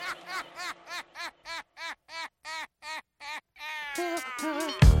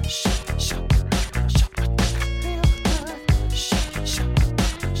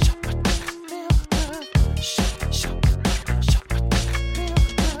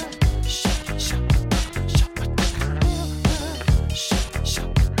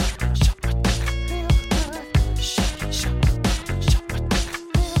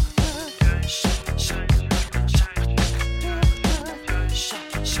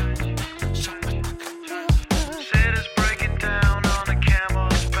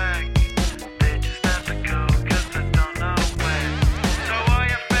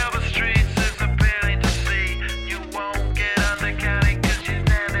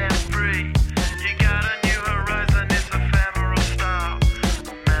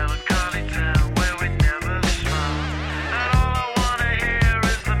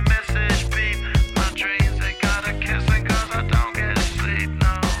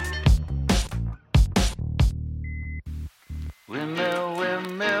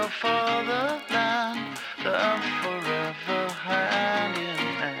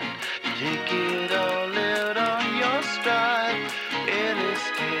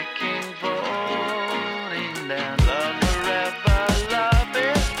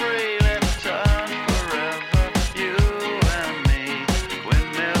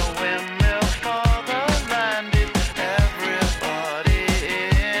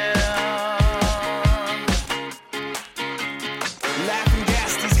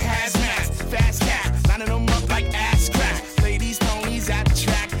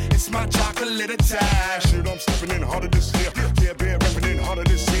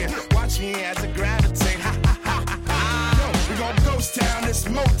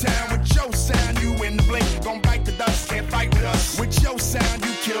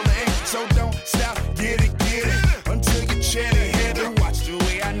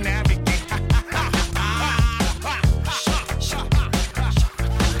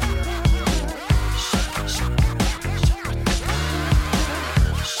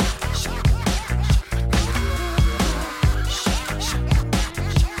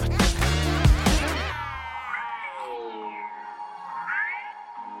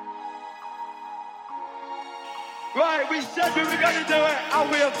Right, we said we were going to do it,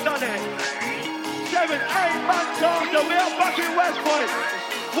 and we have done it. 7, 8 months after, we are back in West Point.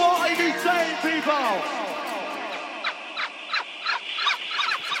 What are you saying, people?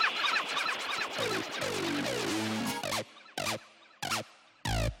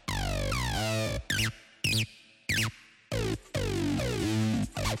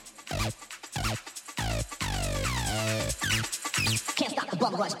 Can't stop the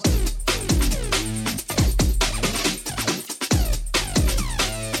bum rush.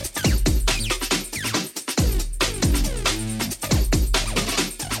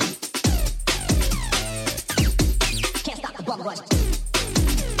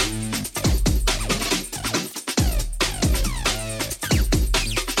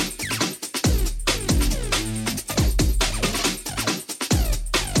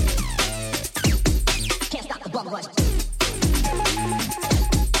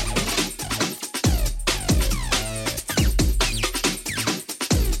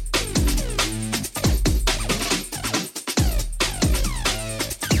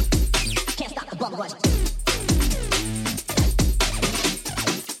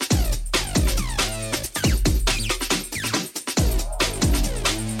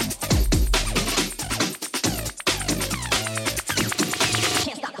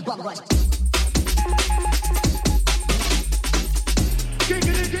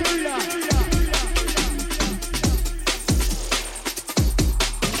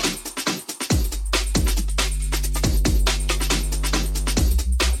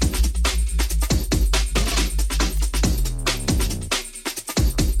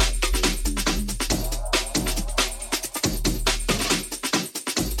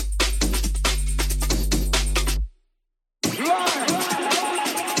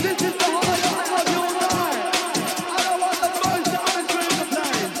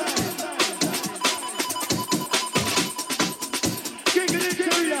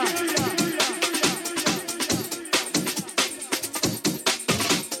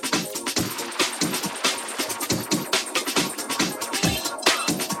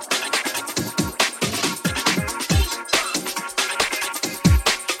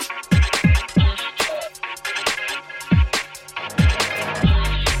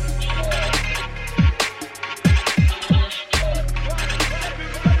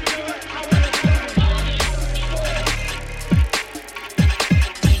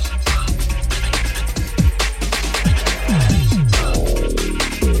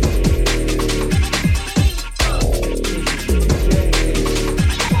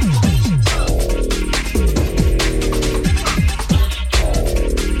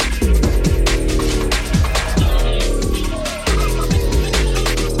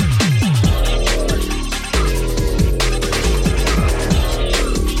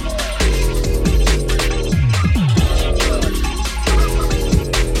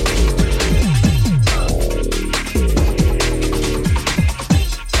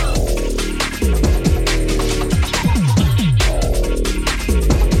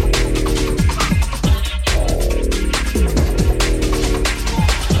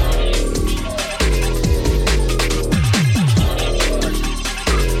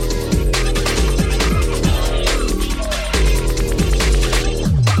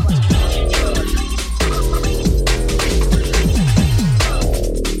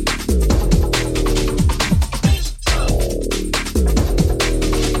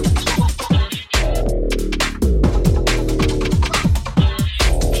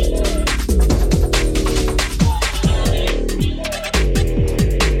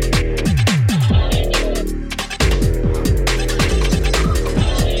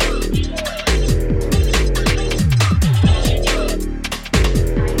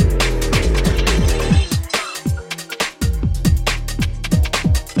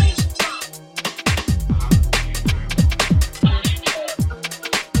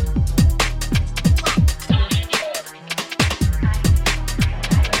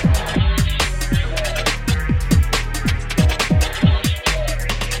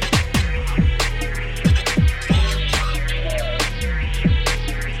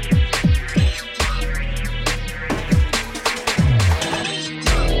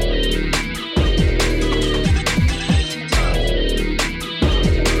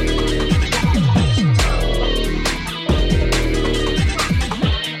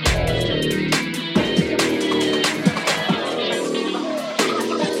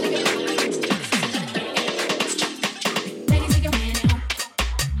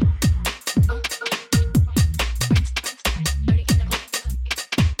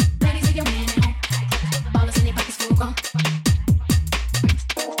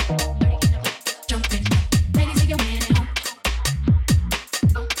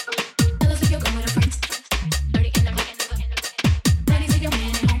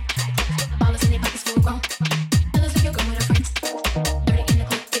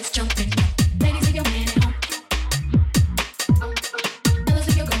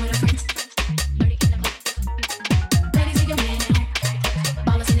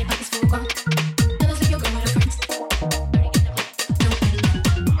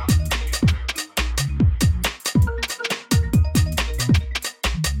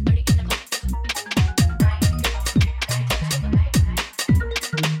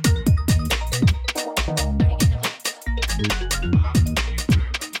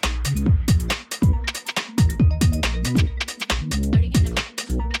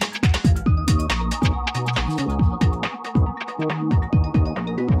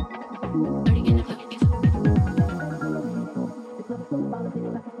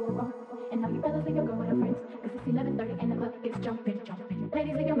 jumping, jumping.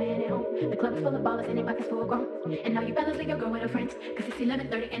 Ladies, leave your man at home. The club is full of ballers and their pockets full grown. And now you fellas leave your girl with her friends, cause it's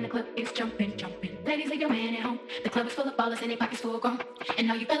 11:30 and the club is jumping, jumping. Ladies, leave your man at home. The club is full of ballers and their pockets full grown. And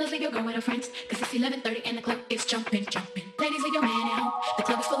now you fellas leave your girl with her friends, cause it's 11:30 and the club is jumping, jumping. Ladies, leave your man at home. The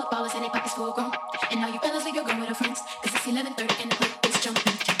club is full of ballers and their pockets full grown. And now you fellas leave your girl with her friends, cause it's 11:30 and the club is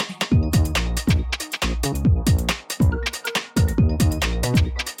jumping, jumping.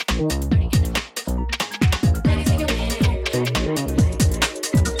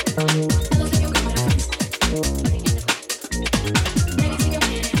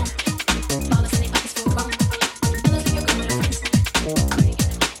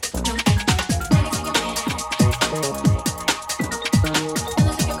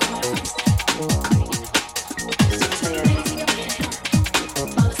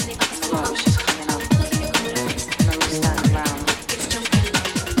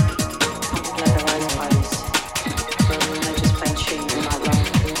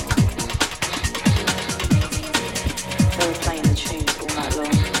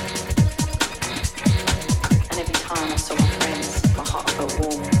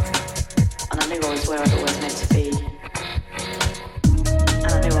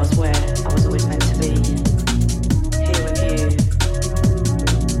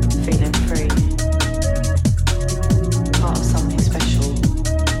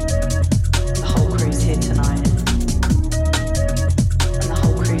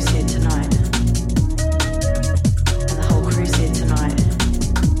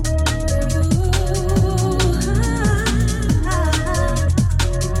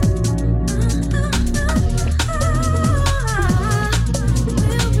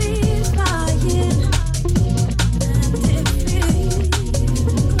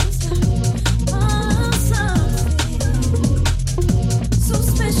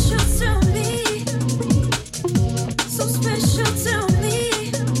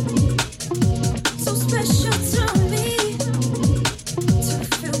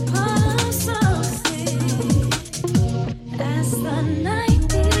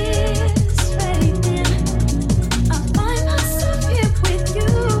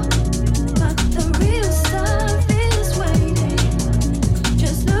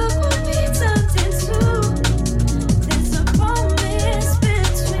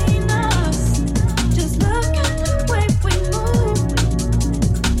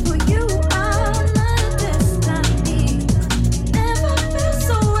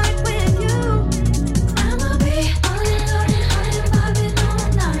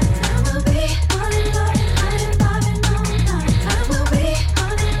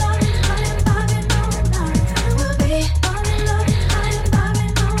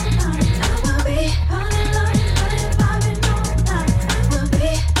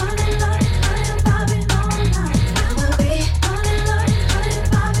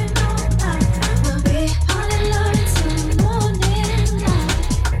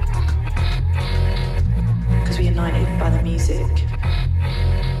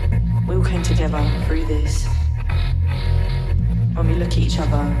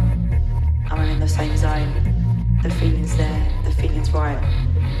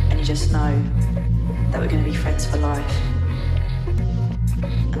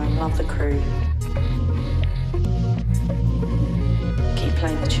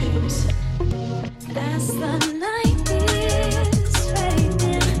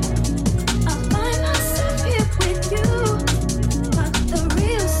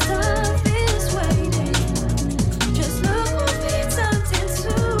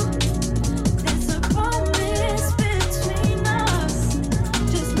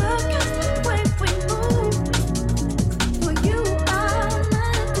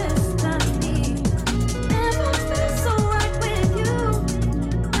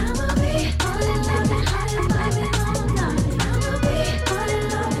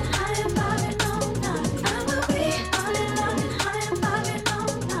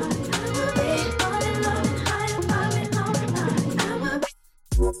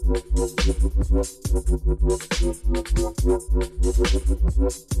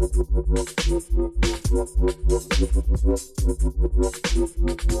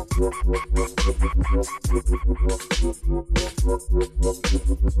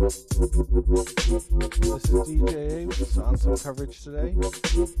 Coverage today.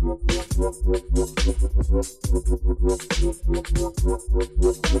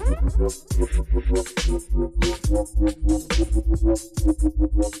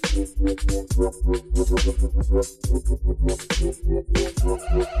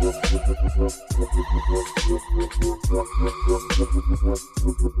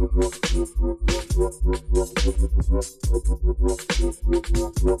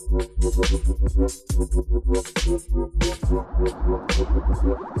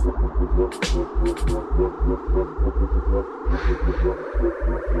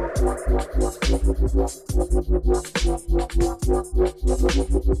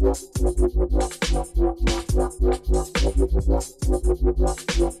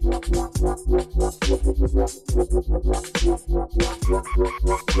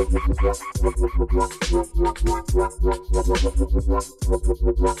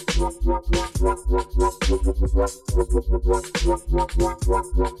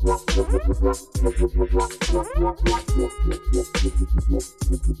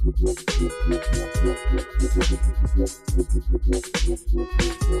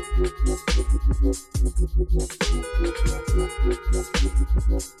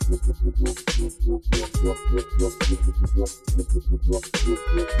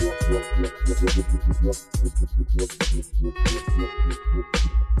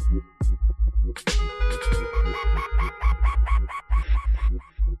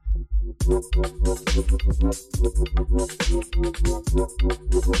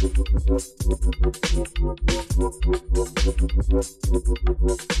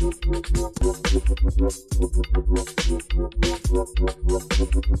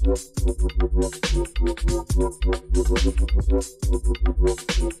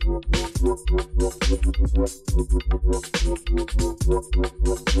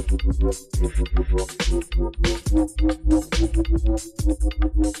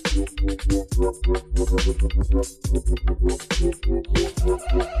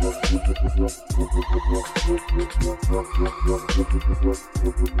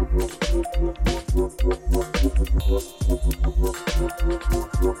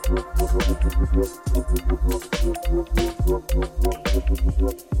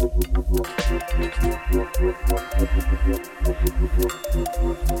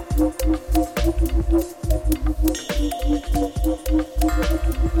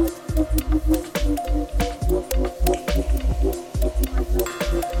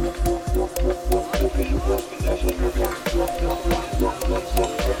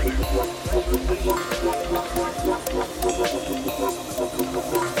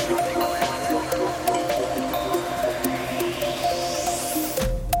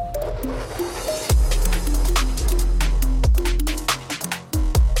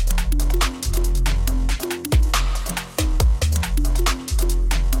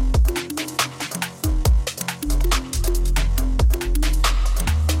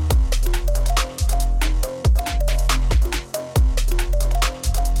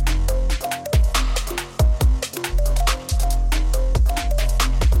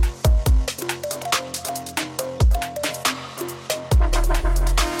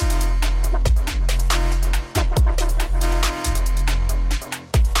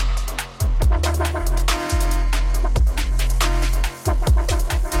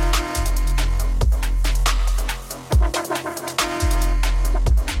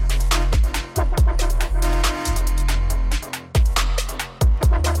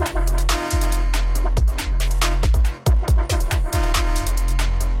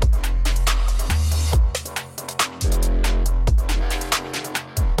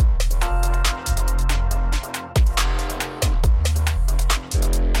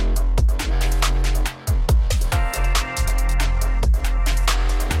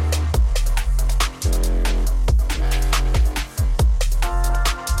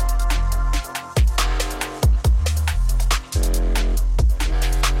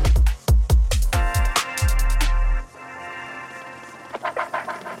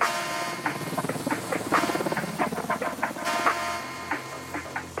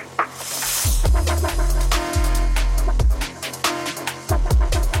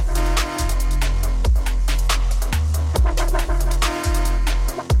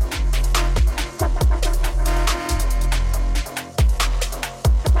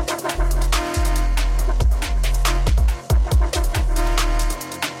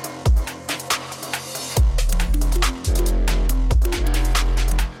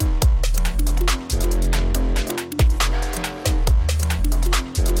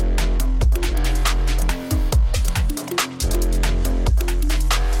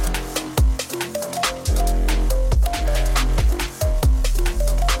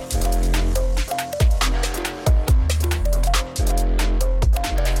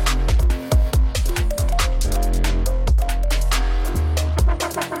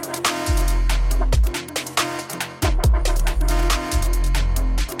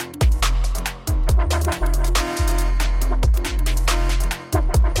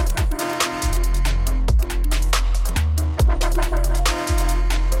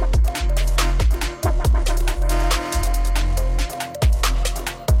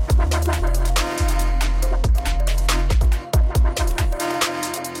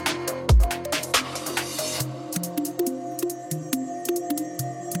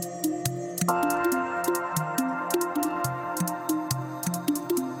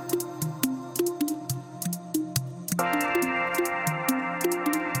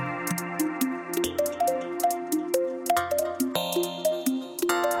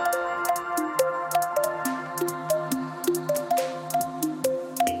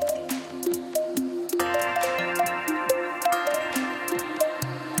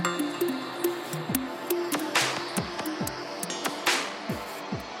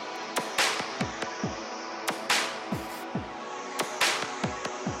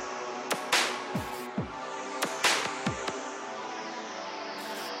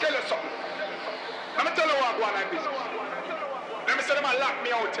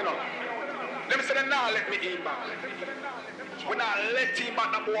 me out, you know. Let me say they now let me in back. We not let him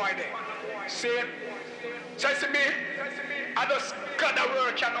back the boy there. See? So you see me? I just got the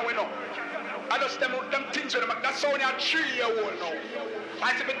work you know, you know. I just them things with them. That's only a 3-year-old now.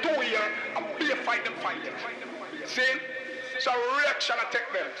 I see me 2 years, I'm be a fight them. See? So reaction I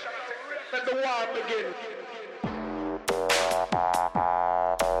take them. Let the war begin.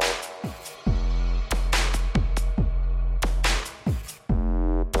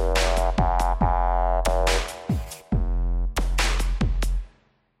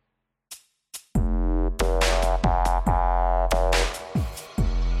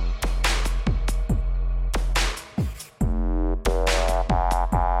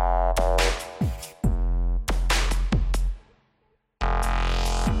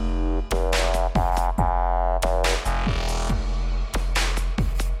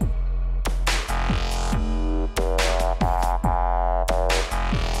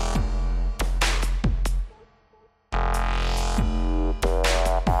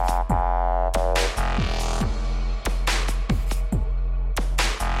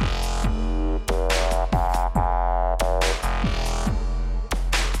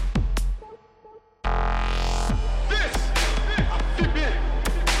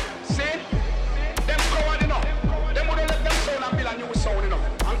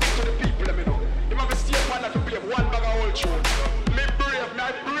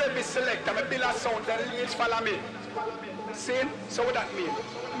 So what that mean?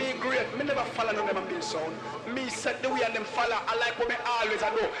 Me great, me never follow none of them being sound. Me set the way and them follow. I like what me always I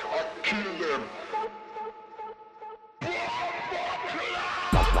do. I kill them.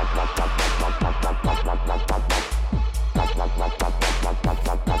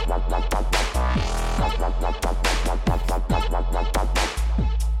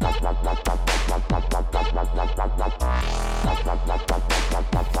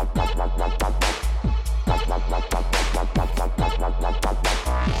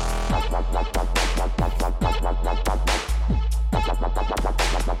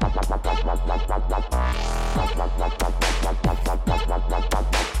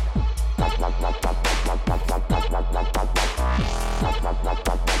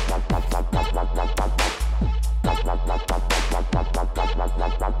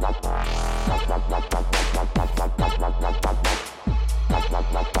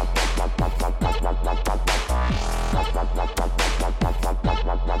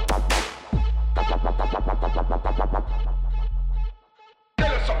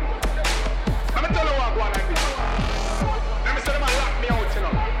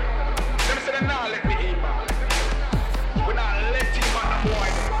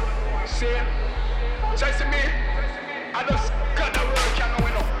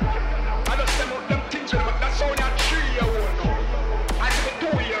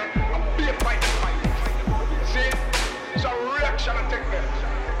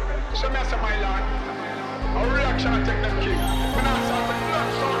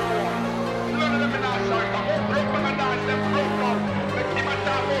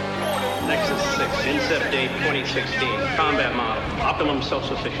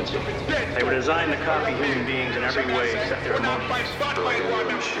 Self-sufficiency. They were designed to copy human beings in every way except their emotions.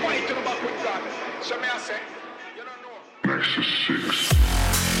 Nexus 6. Nexus 6.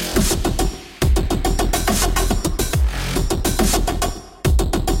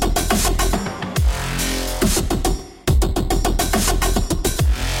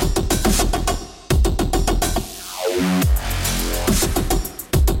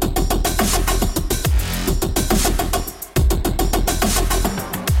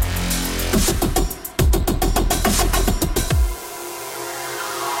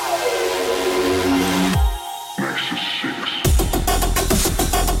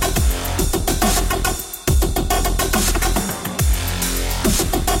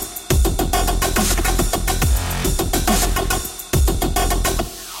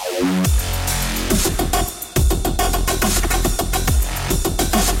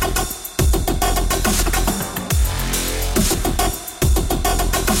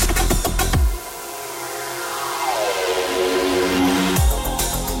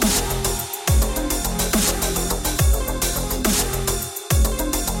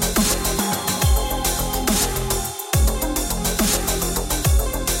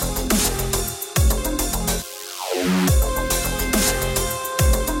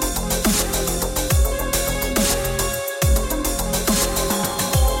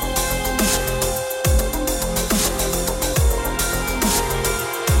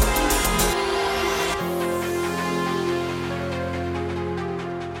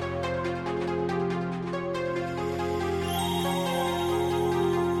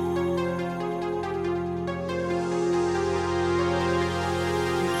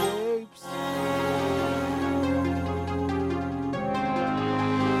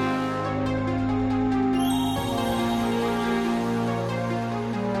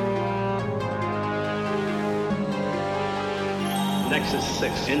 Nexus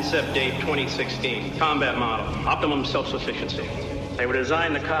 6, incept date 2016. Combat model, optimum self-sufficiency. They were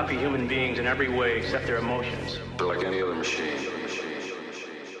designed to copy human beings in every way except their emotions. They're like any other machine.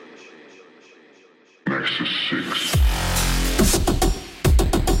 Nexus 6.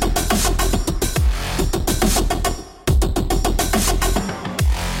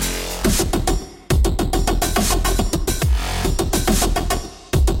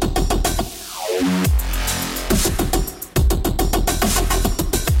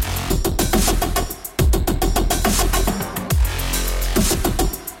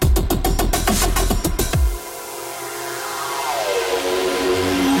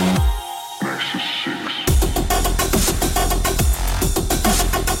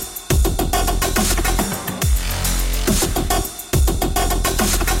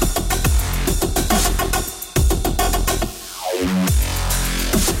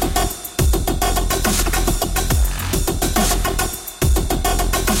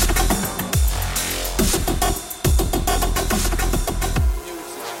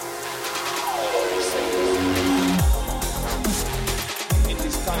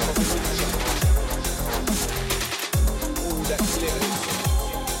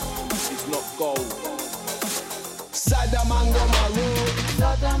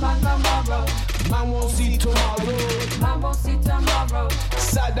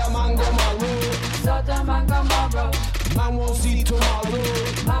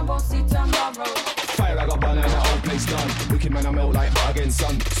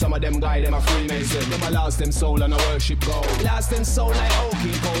 Them soul and a worship gold. Lost them soul like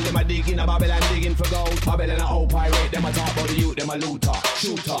Oaking Cold. Them a digging a Babylon digging for gold. Babylon a old pirate. Them a talk about the youth. Them a looter,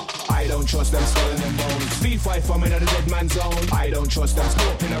 shooter. I don't trust them skull and them bones. Speed fight from in the dead man's zone. I don't trust them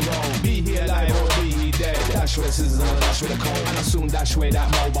smoking around. Be he alive or be he dead. Dash with a scissors and a dash with a comb. And I soon dash with that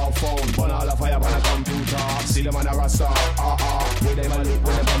mobile phone. Burn all the fire on a computer. See them on a rasta. With them a look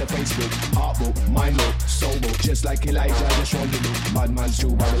with them on the Facebook. Heart book, mind book, soul book. Just like Elijah, just run the look. Bad man's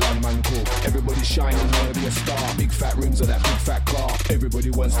true, Babylon man cool. Everybody shining, wanna be a star. Big fat rims of that big fat car.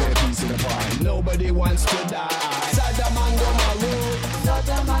 Everybody wants their piece of the pie. Nobody wants to die. Saddam and Gomorrah.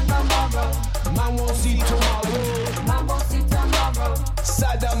 Saddam and Gomorrah. Man won't see tomorrow. Man won't see tomorrow.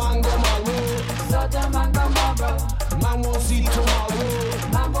 Saddam and Gomorrah. Saddam and Gomorrah. Man won't see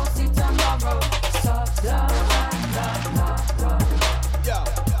tomorrow. Man won't see tomorrow. Saddam and Gomorrah. Yeah.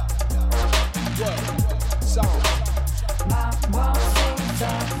 What? Sound. Man won't see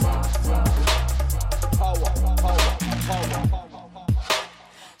tomorrow. Power.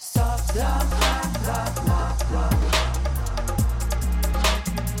 Saddam and Gomorrah.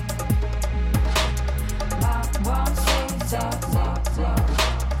 Man won't see tomorrow.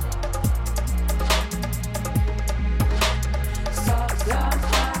 Saddam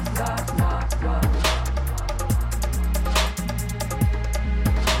and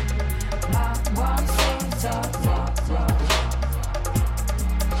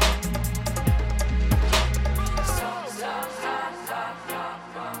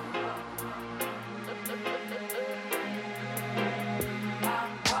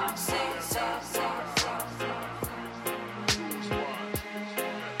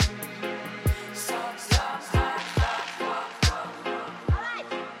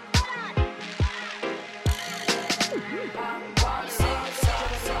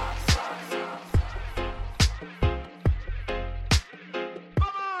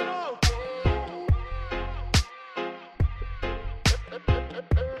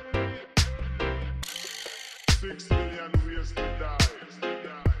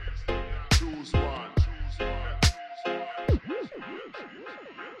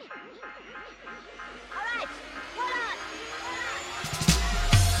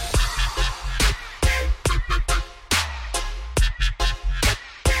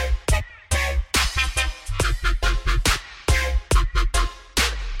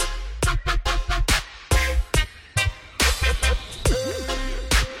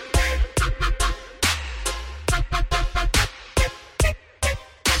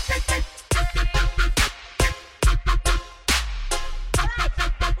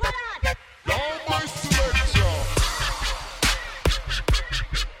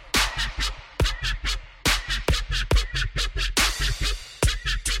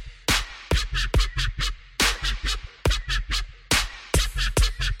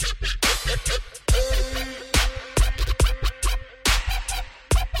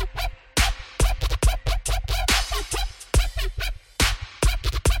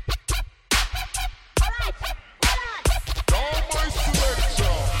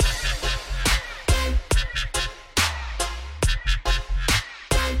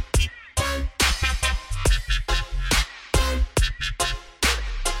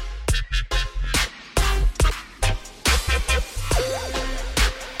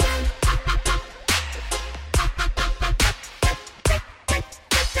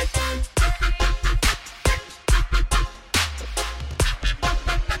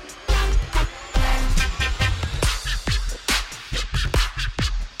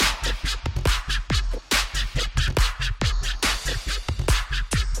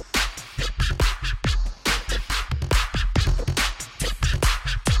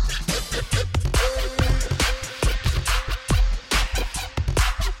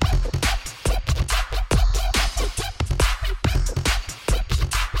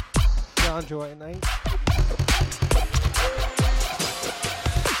Friday night.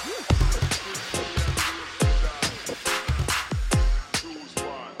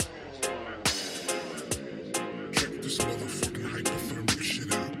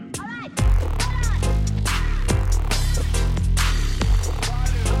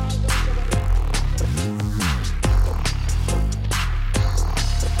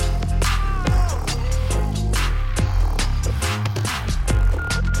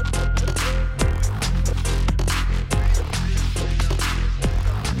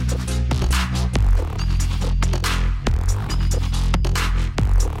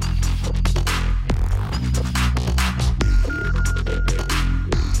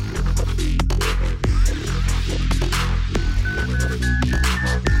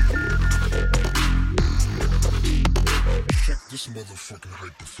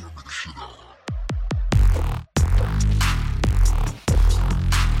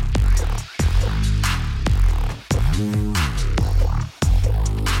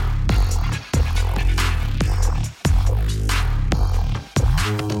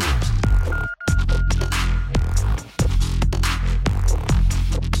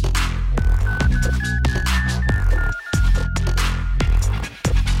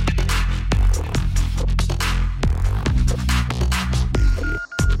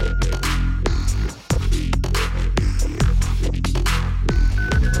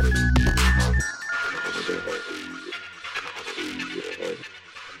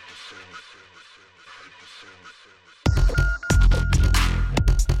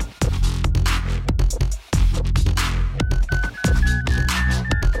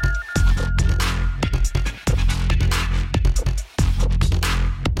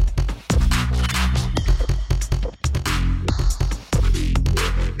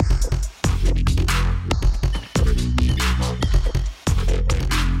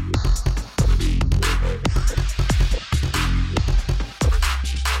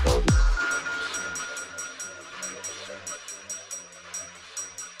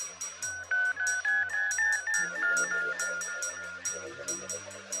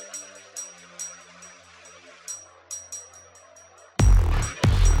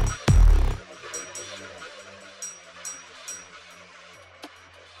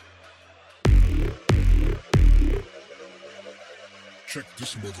 Check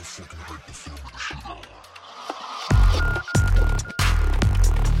this motherfucking hype performance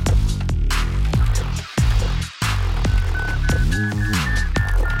shit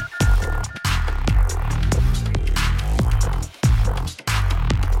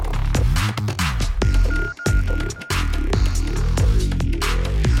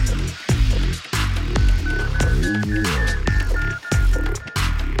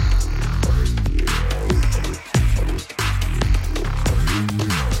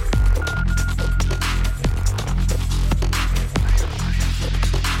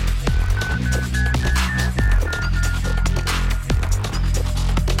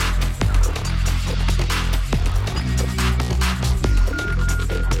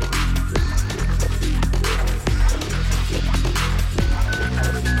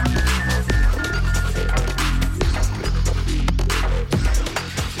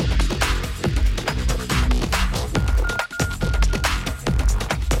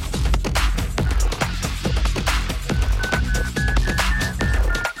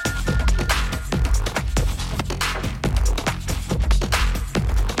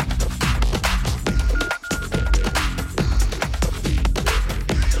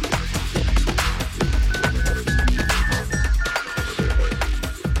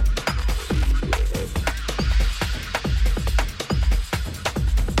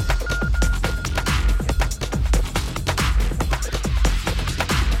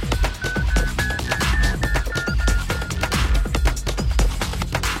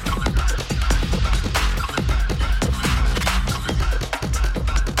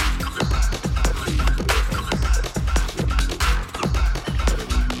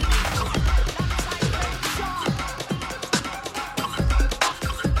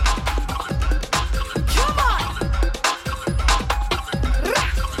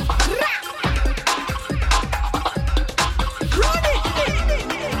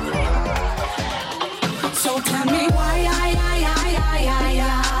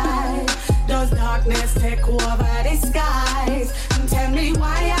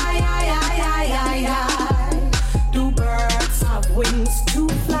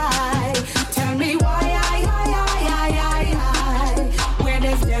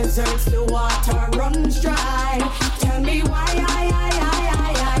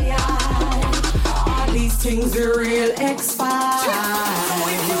Things are real X5. So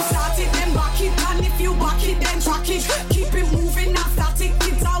if you started them back you back it, then track it. Keep it moving, not static.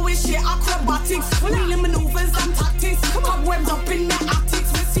 Kids always share acrobatics. Wheeling maneuvers and tactics. Cobwebs up in the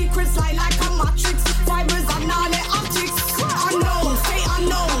attics. With secrets lie like a matrix. Fibers and all the optics. Unknown, stay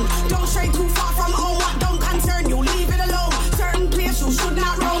unknown. Don't stray too far from home. What don't concern you, leave it alone. Certain place you should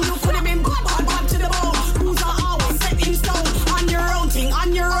not roam. You could have been bad to the bone. Rules are always set in stone. On your own thing,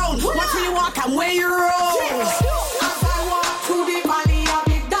 on your own. Watch where you walk and where you roll.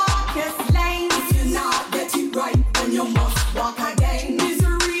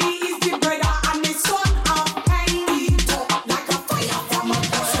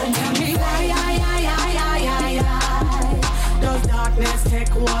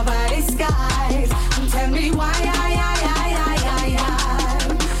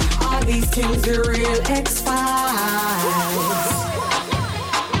 Things are real X-Files.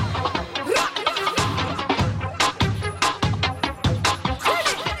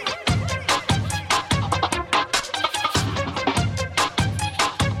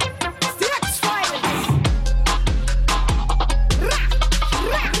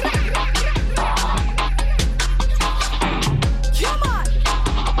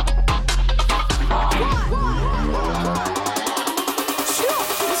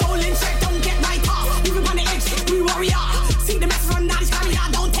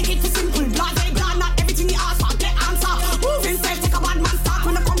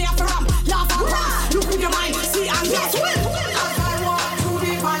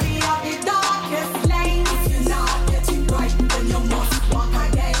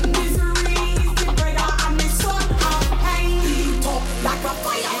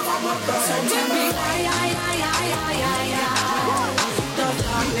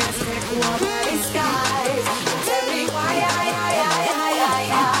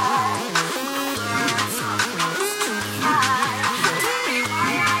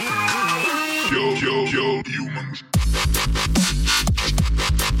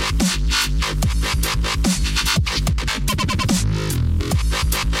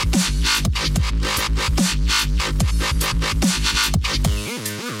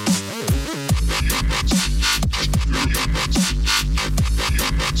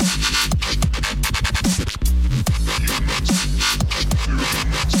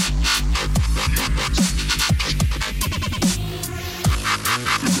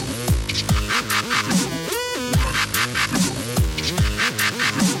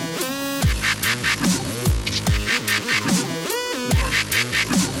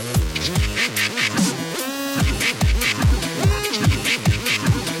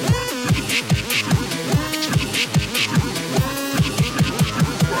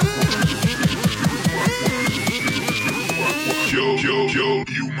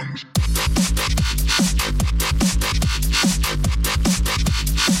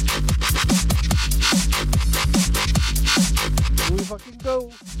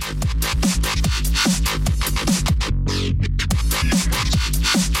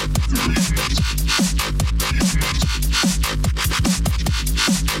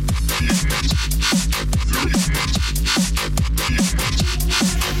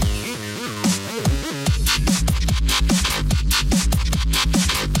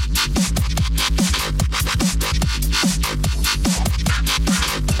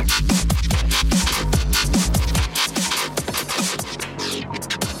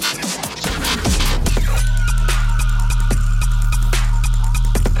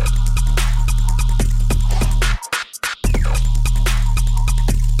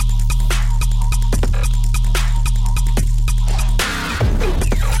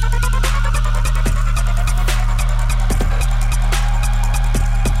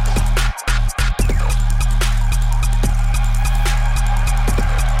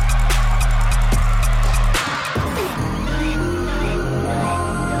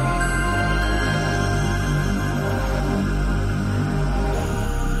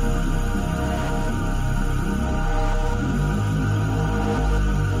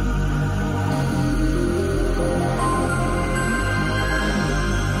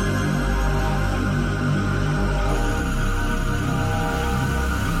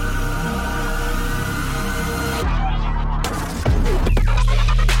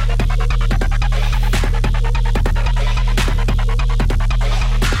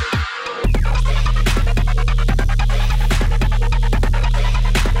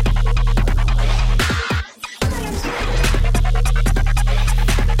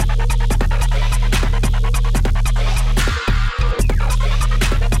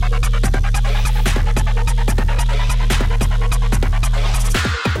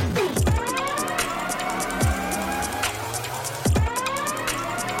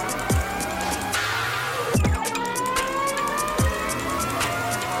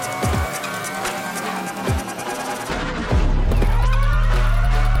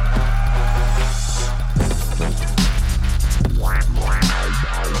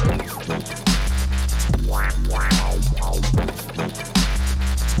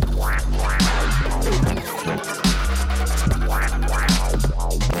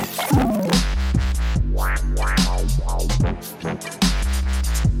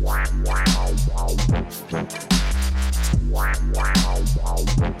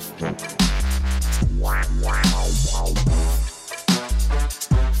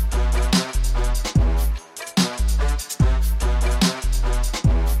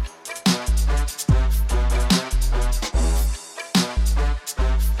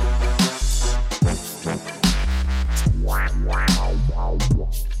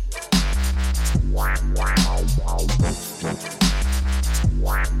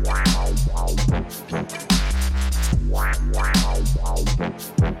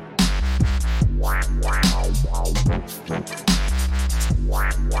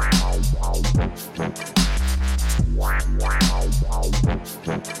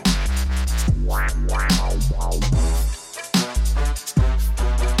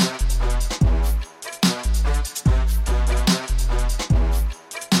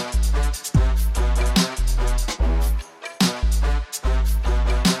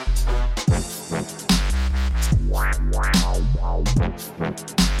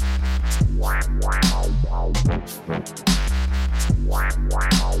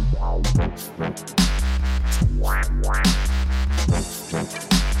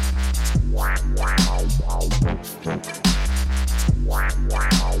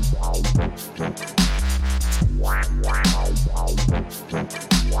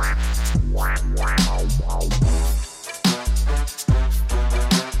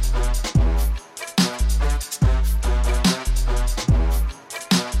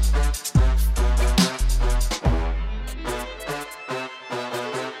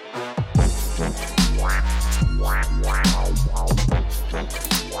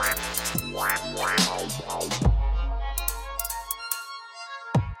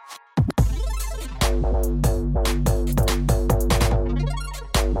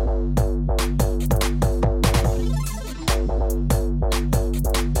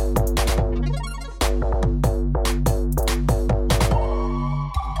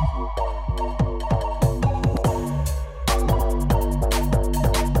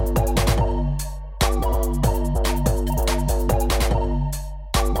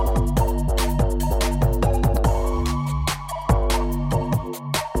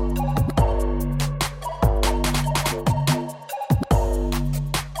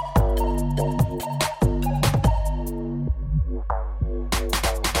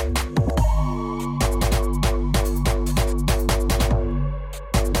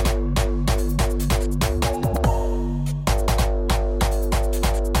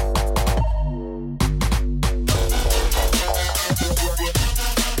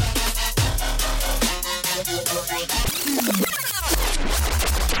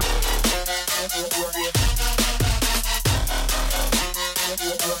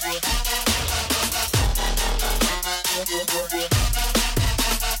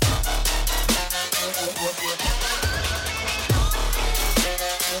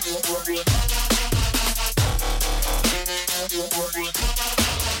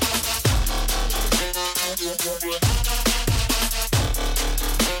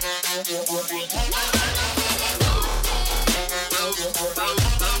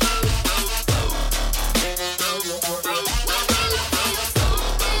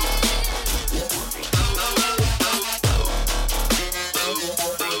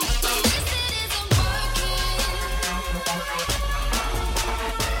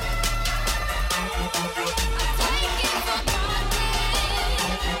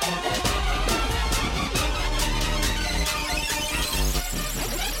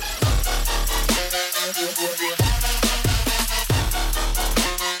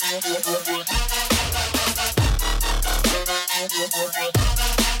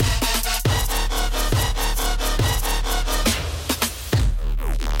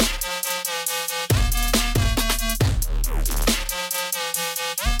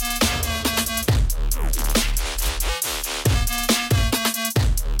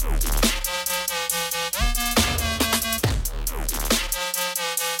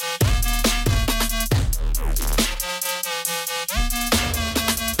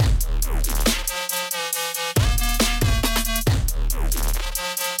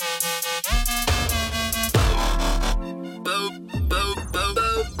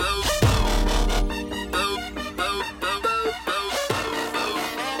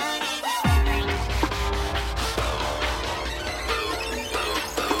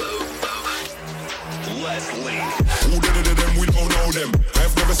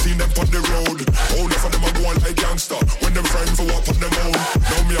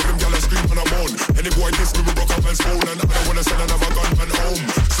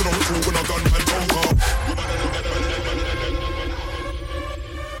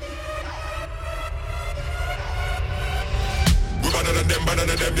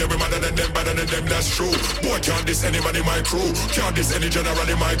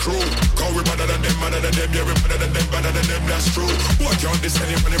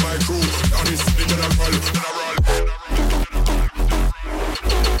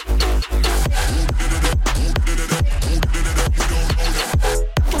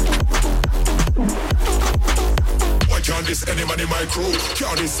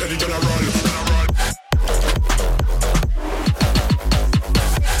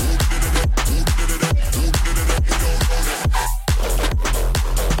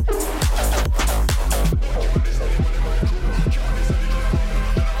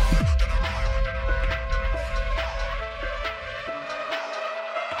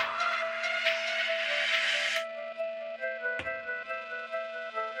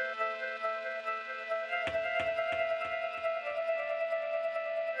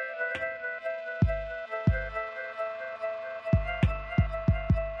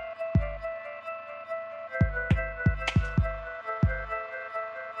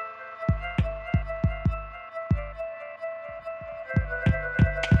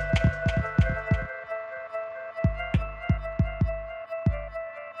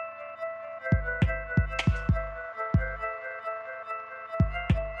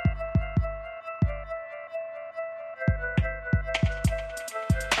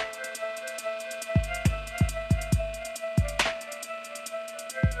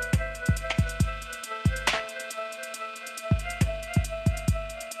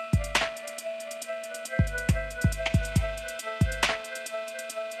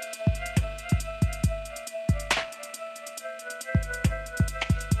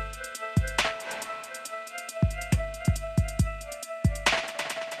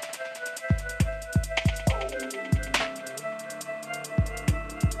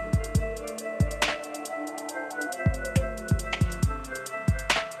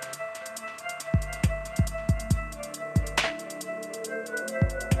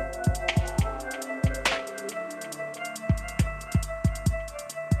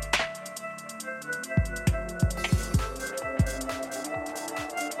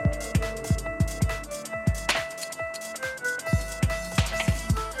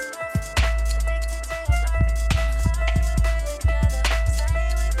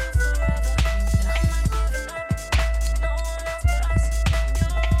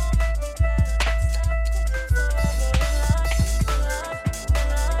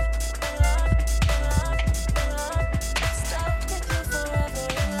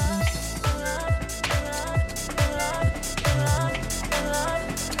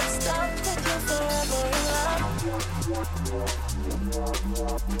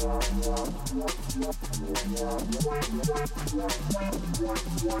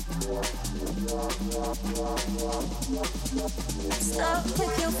 Stuck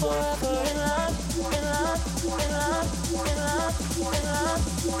with you forever in love, in love, in love, in love, in love,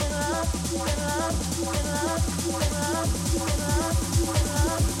 in love, in love, in love, in love, in love,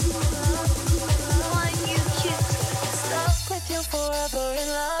 in love, in love. Want you cute. Stuck with you forever in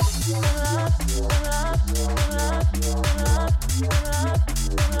love, in love, in love, in love, in love, in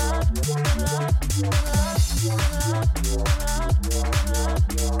love, in love, in love, in love,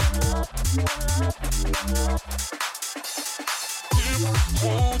 in love, in love, in love. Keep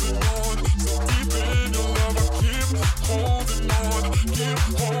holding on, so deep in your love. I keep holding on, keep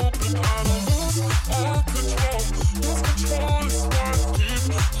hoping I don't lose all control. Lose control is why I keep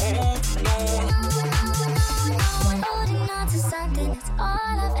holding on. Holding on to something that's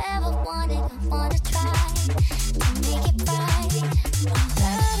all I've ever wanted. I wanna try to make it right. I'm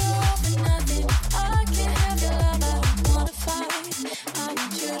better off with nothing. I can't have your love. I don't wanna fight. I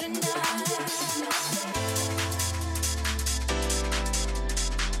want you tonight.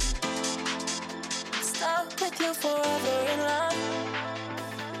 Stuck with you forever in love.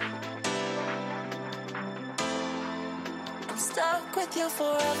 I'm stuck with you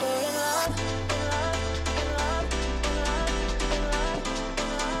forever in love. In love, in love, in love, in love, in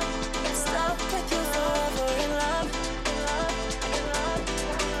love. I'm stuck with you forever in love. In love, in love,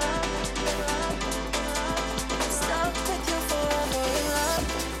 in love, in love, in love. I'm stuck with you forever in love.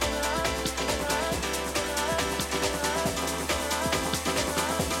 In love, in love, in love, in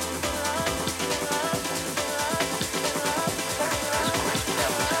love, in love, in love, in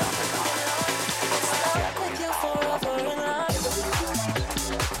love, in love. Stuck with you forever in love.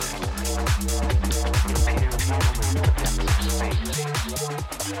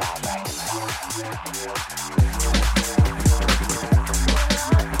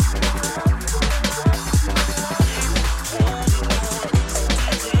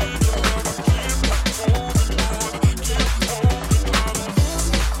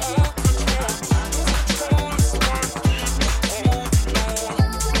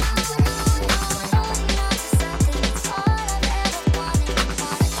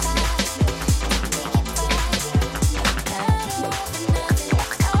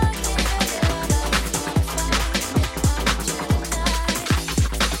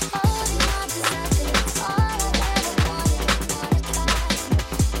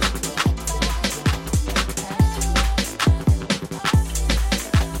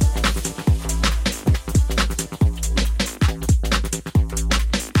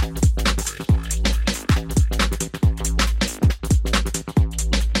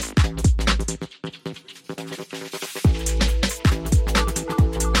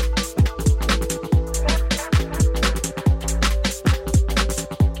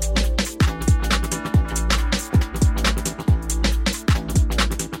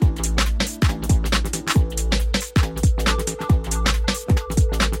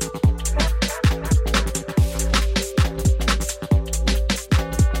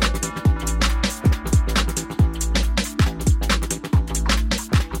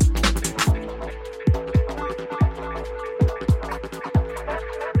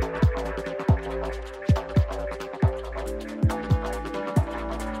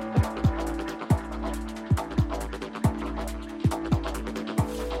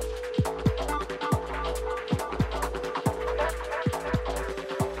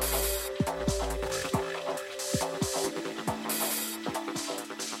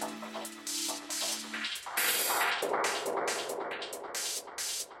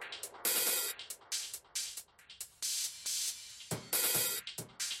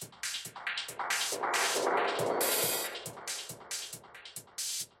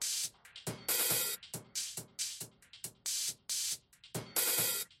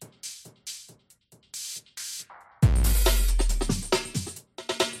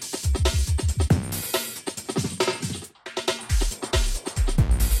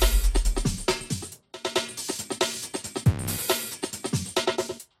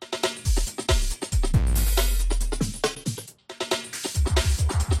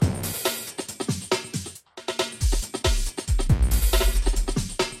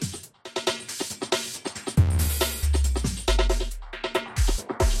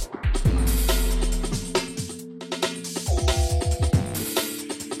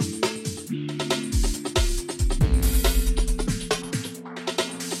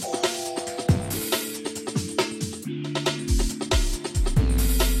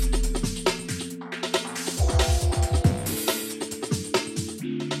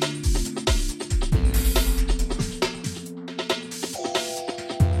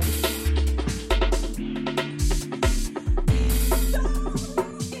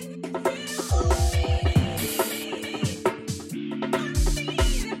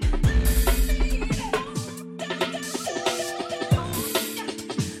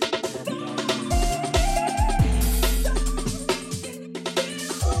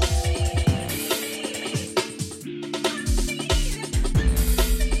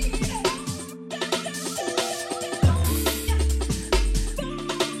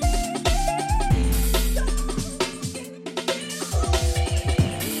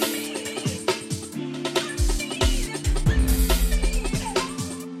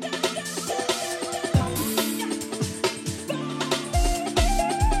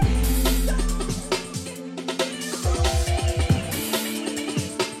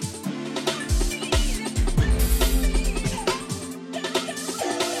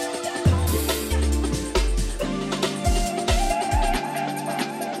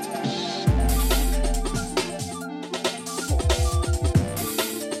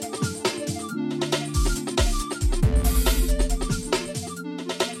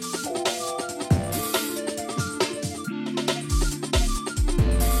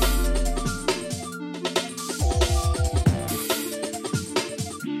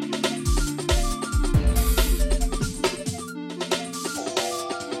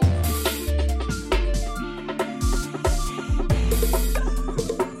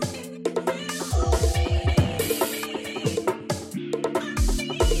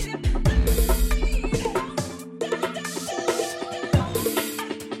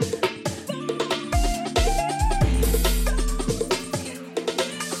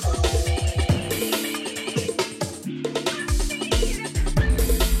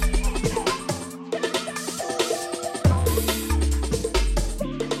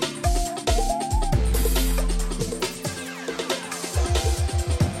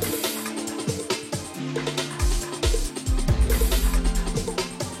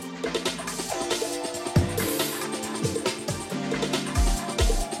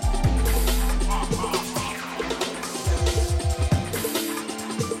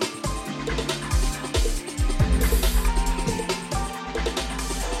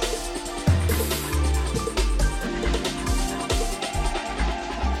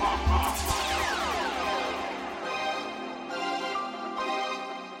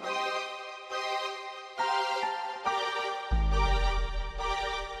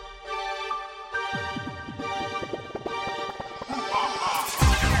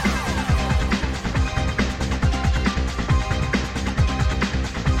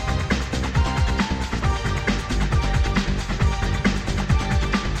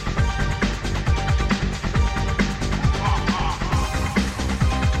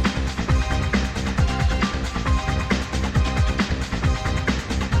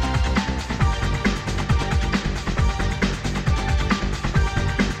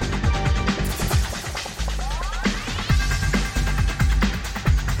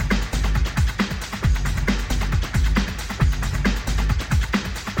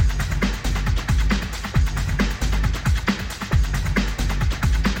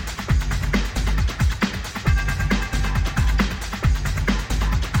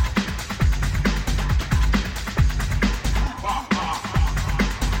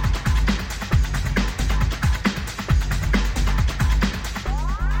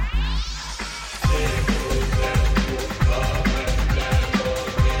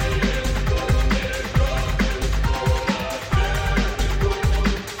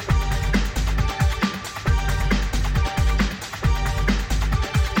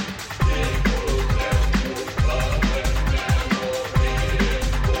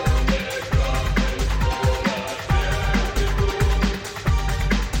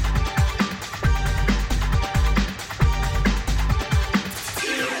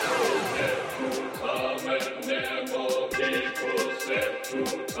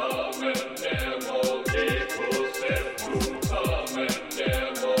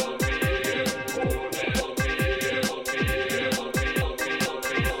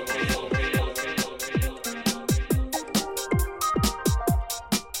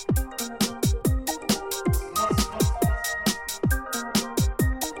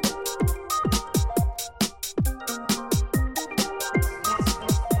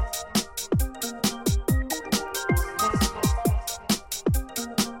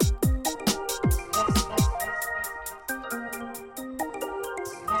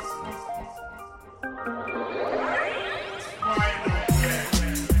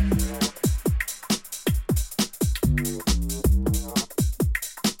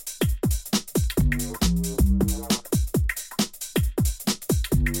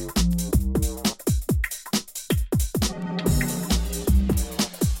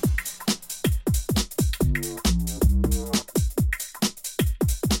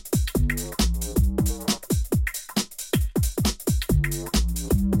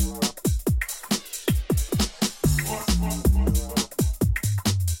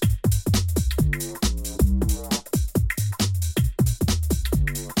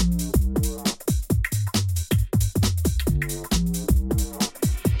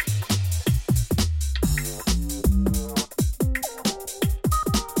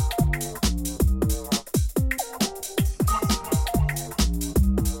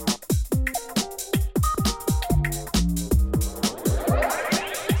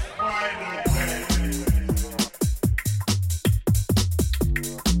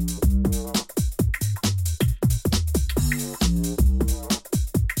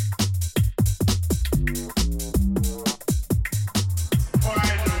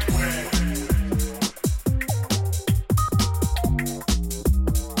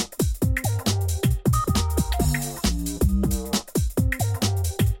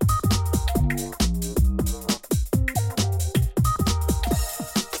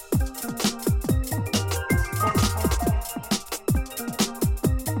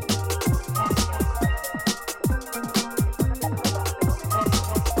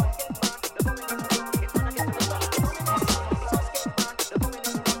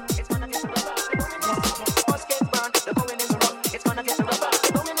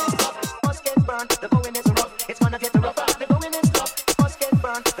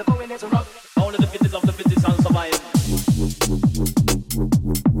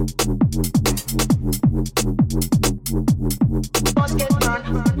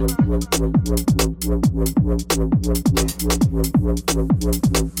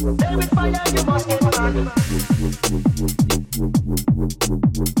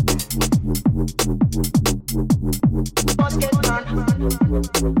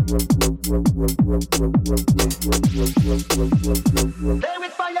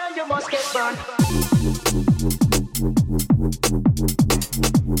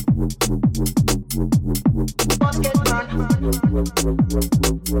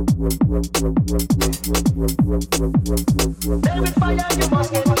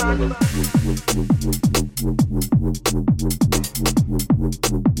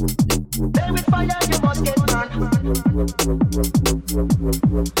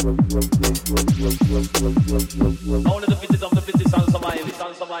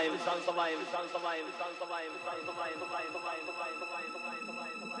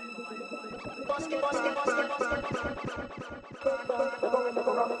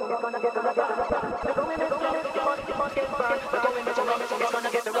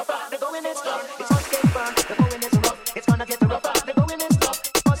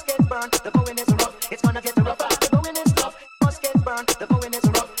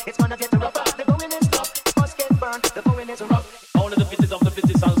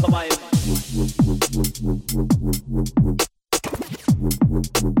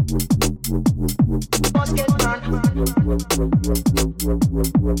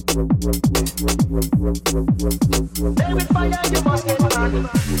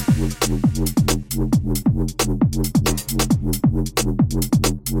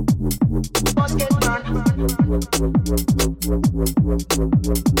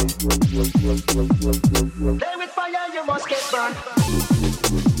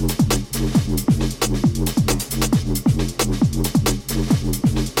 Everybody,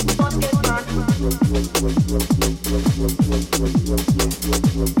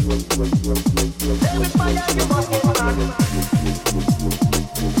 you must get started.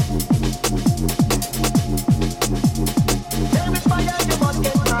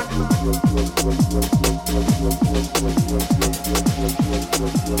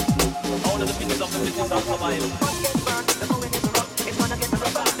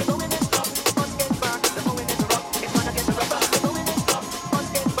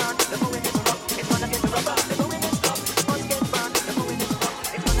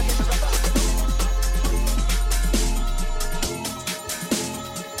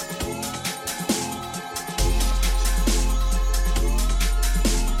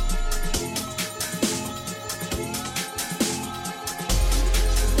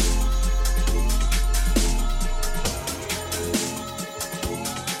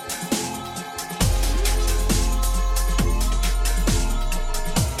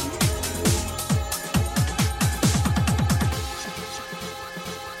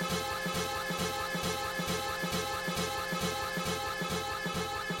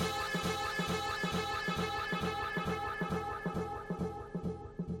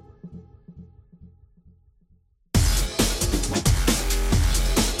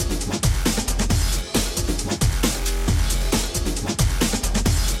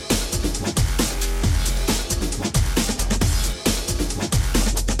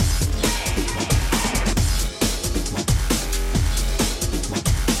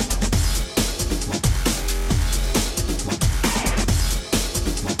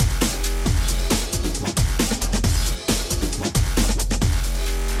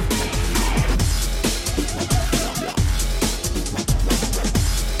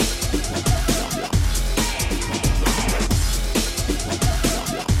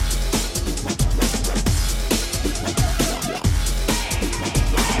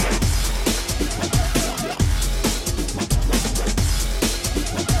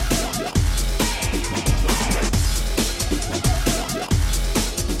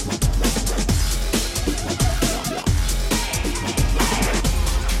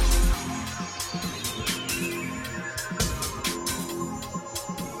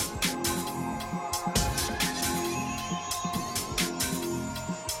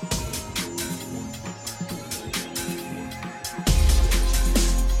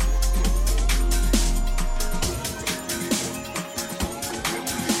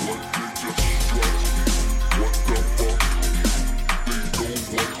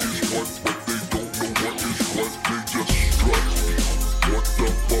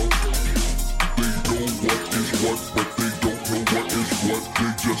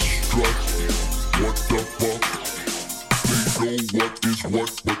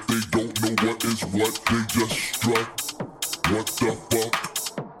 what, but they don't know what is what. They just strut. What the fuck?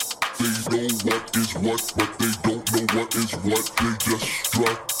 They know what is what, but they don't know what is what. They just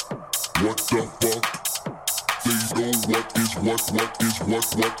strut. What the fuck? They know what is what is what is what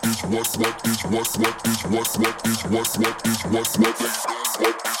is what is what is what is what they know what is what is what is what is what is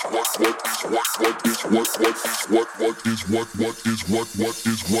what is what they know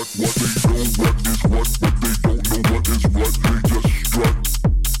what is what, but they don't know what is what. They just strut.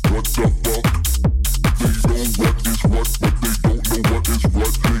 What the fuck? They know what is what, but they don't know what is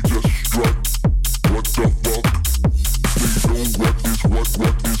what. They just strut. What the fuck? They know what is what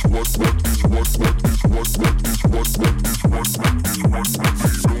is what is what is what is what is what is what they know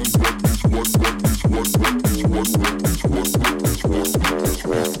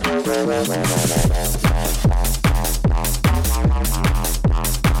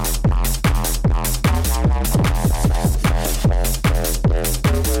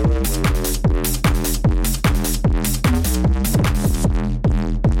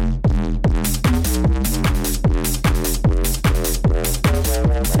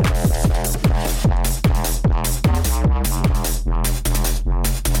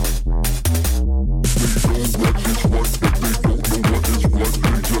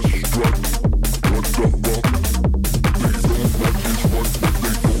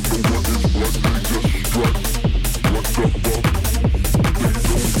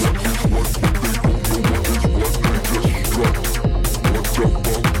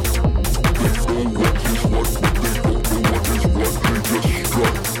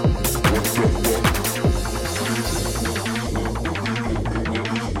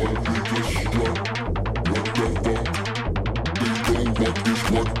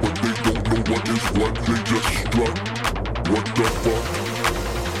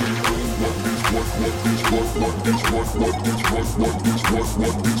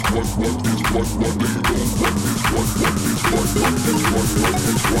what is what is what is what is what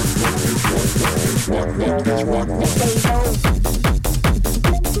is what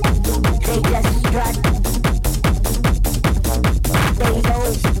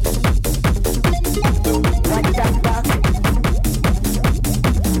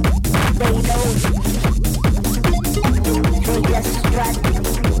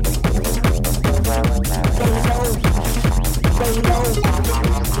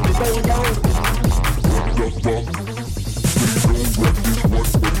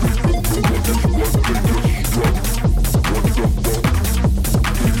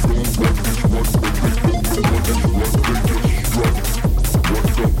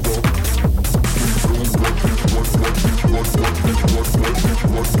the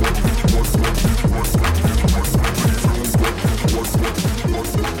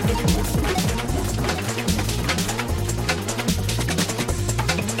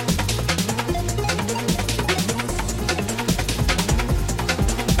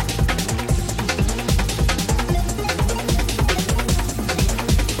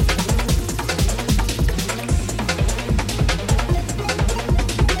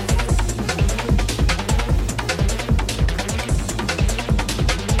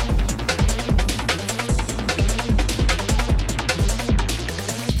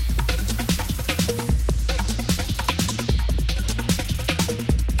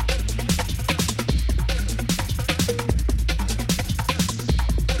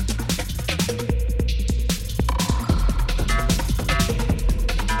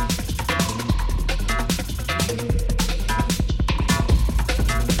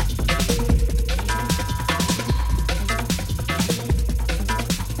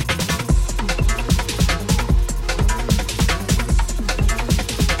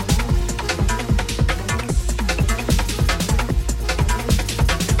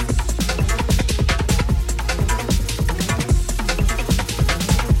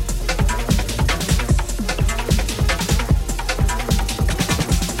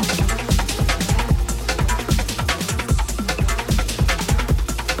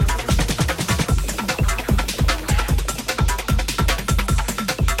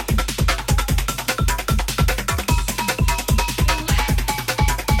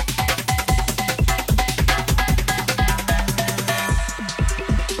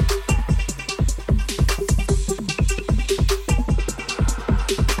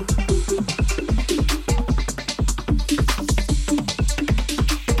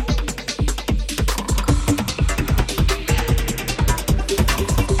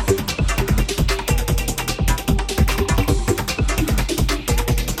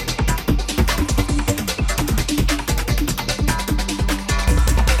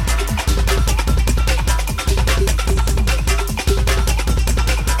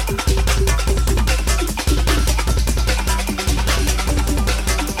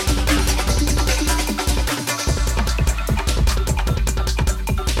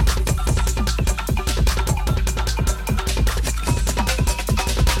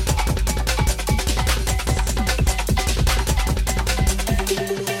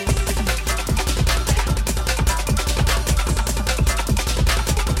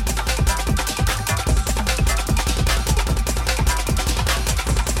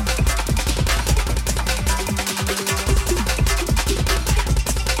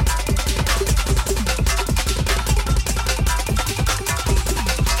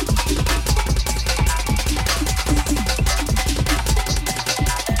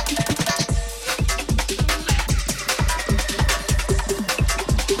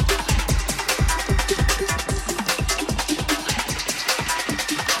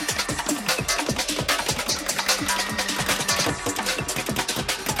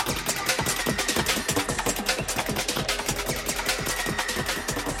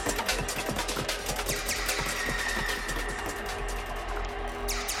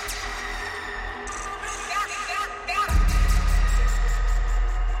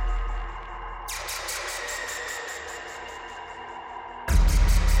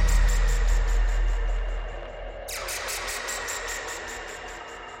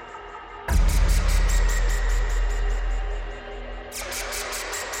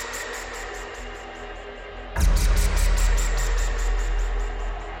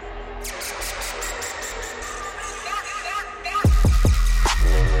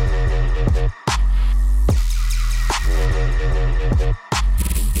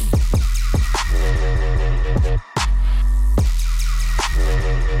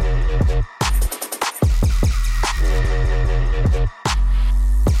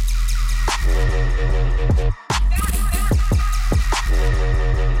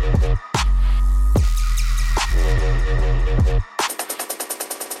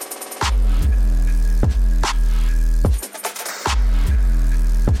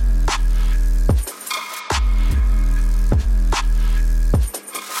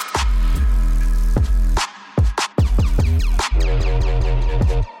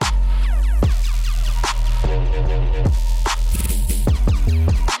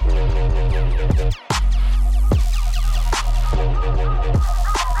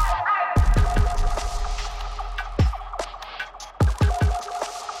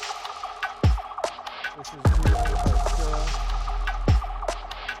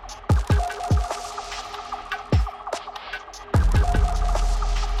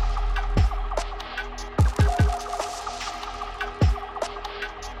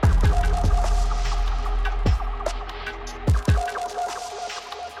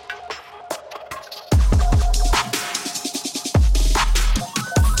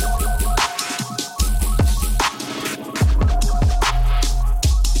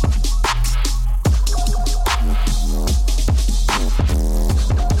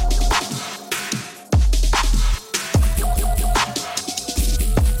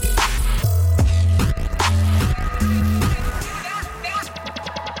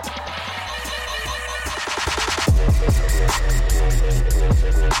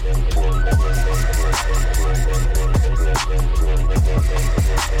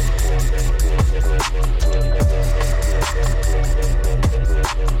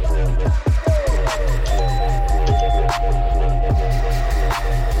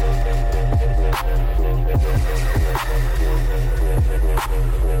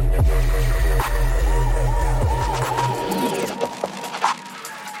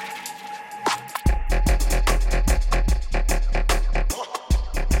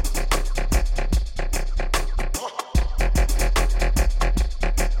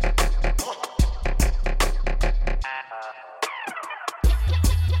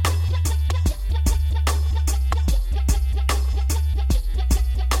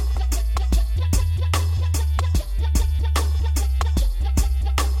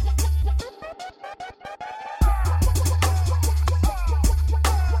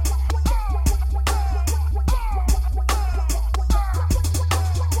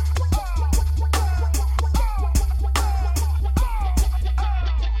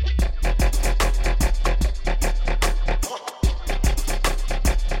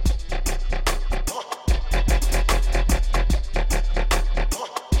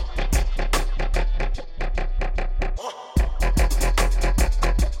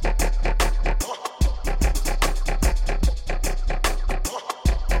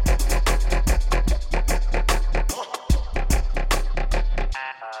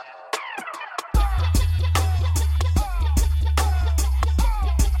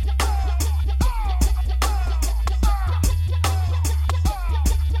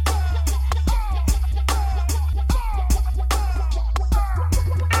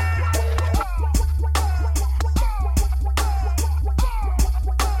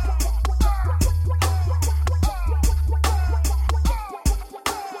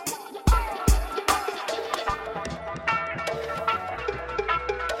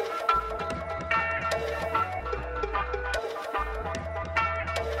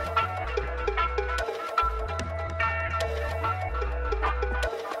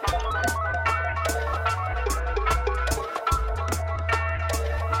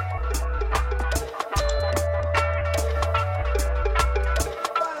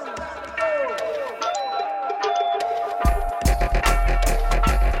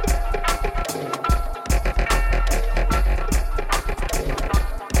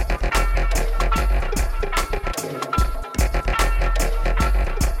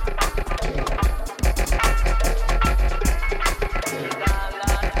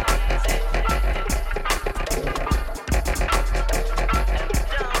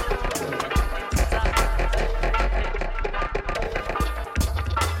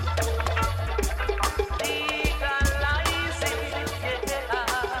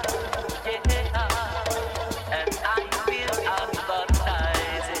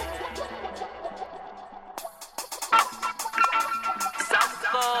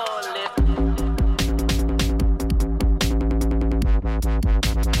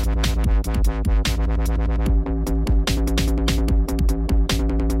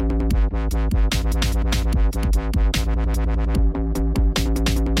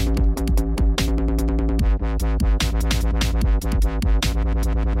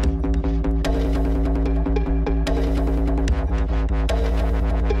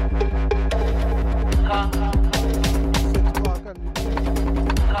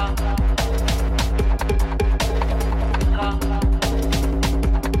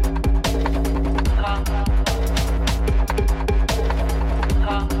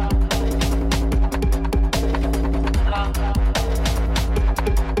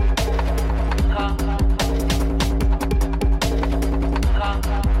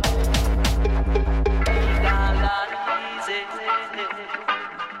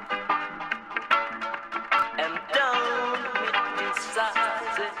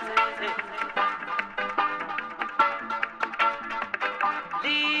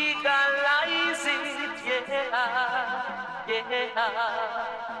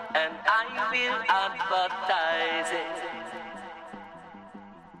And I will advertise it.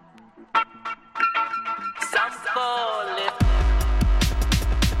 Some call it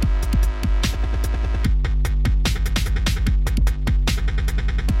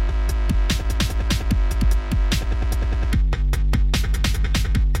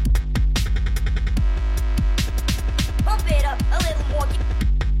Pump it up a little more.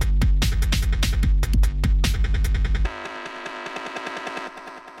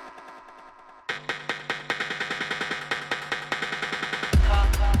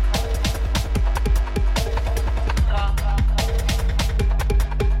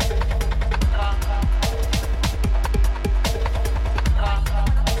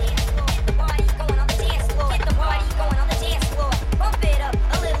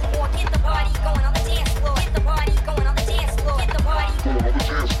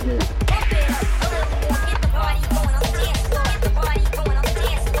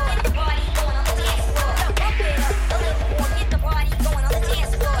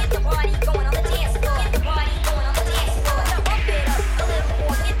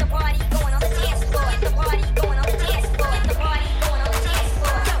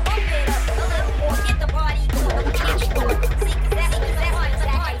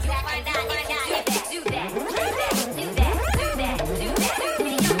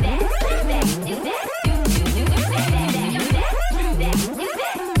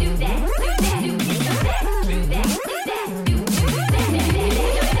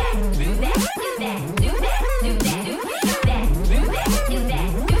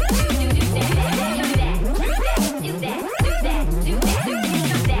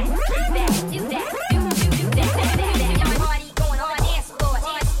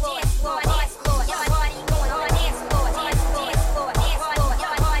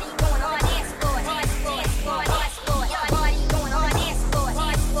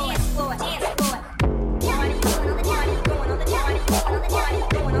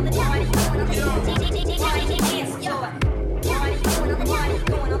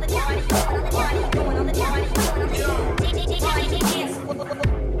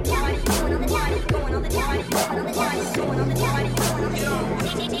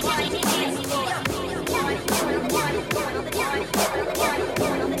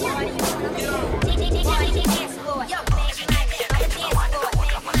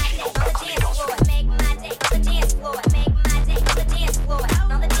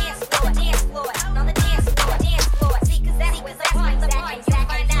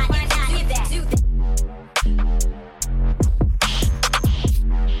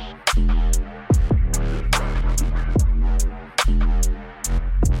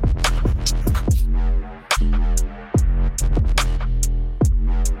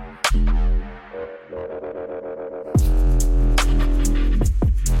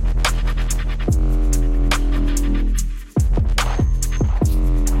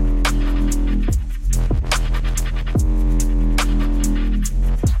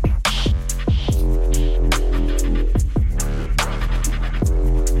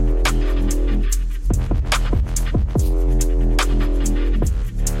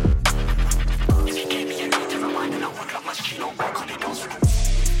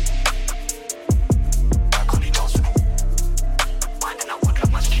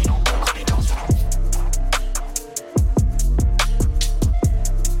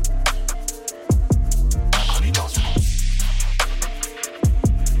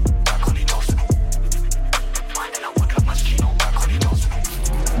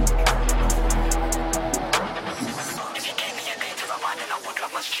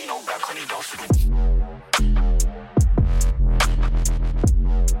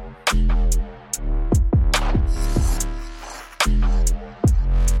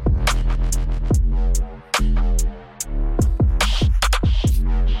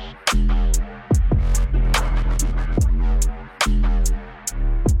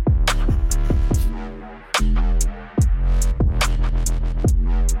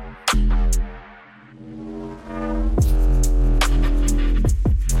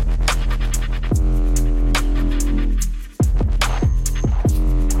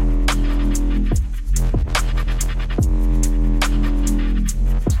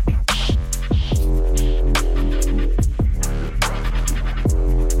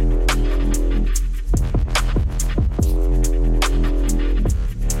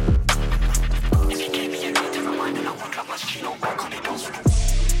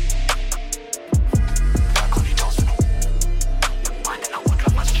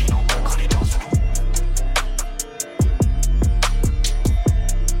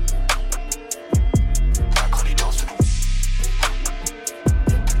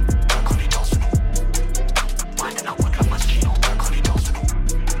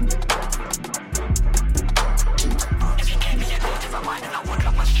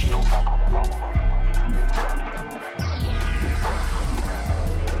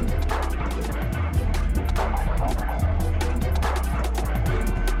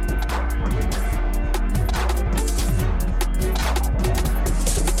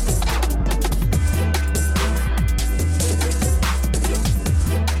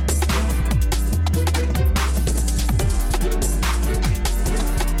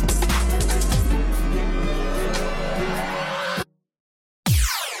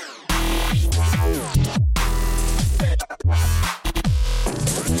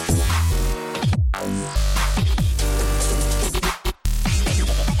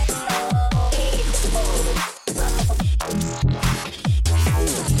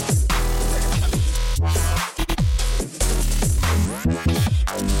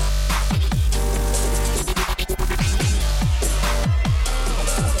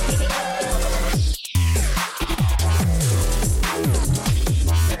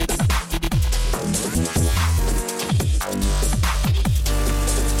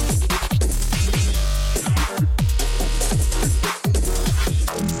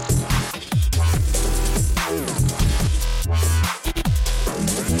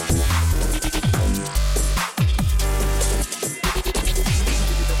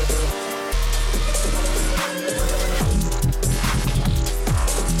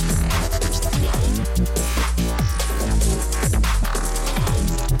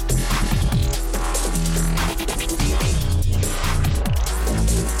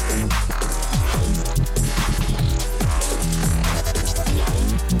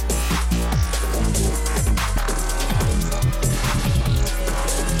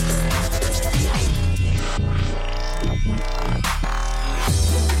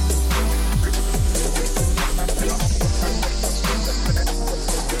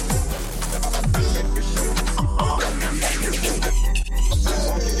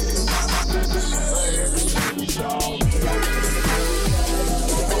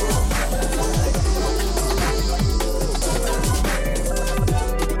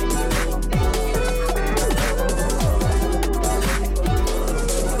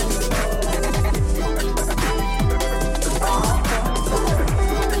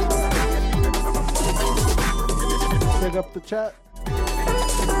 chat.